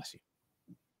 God bless you.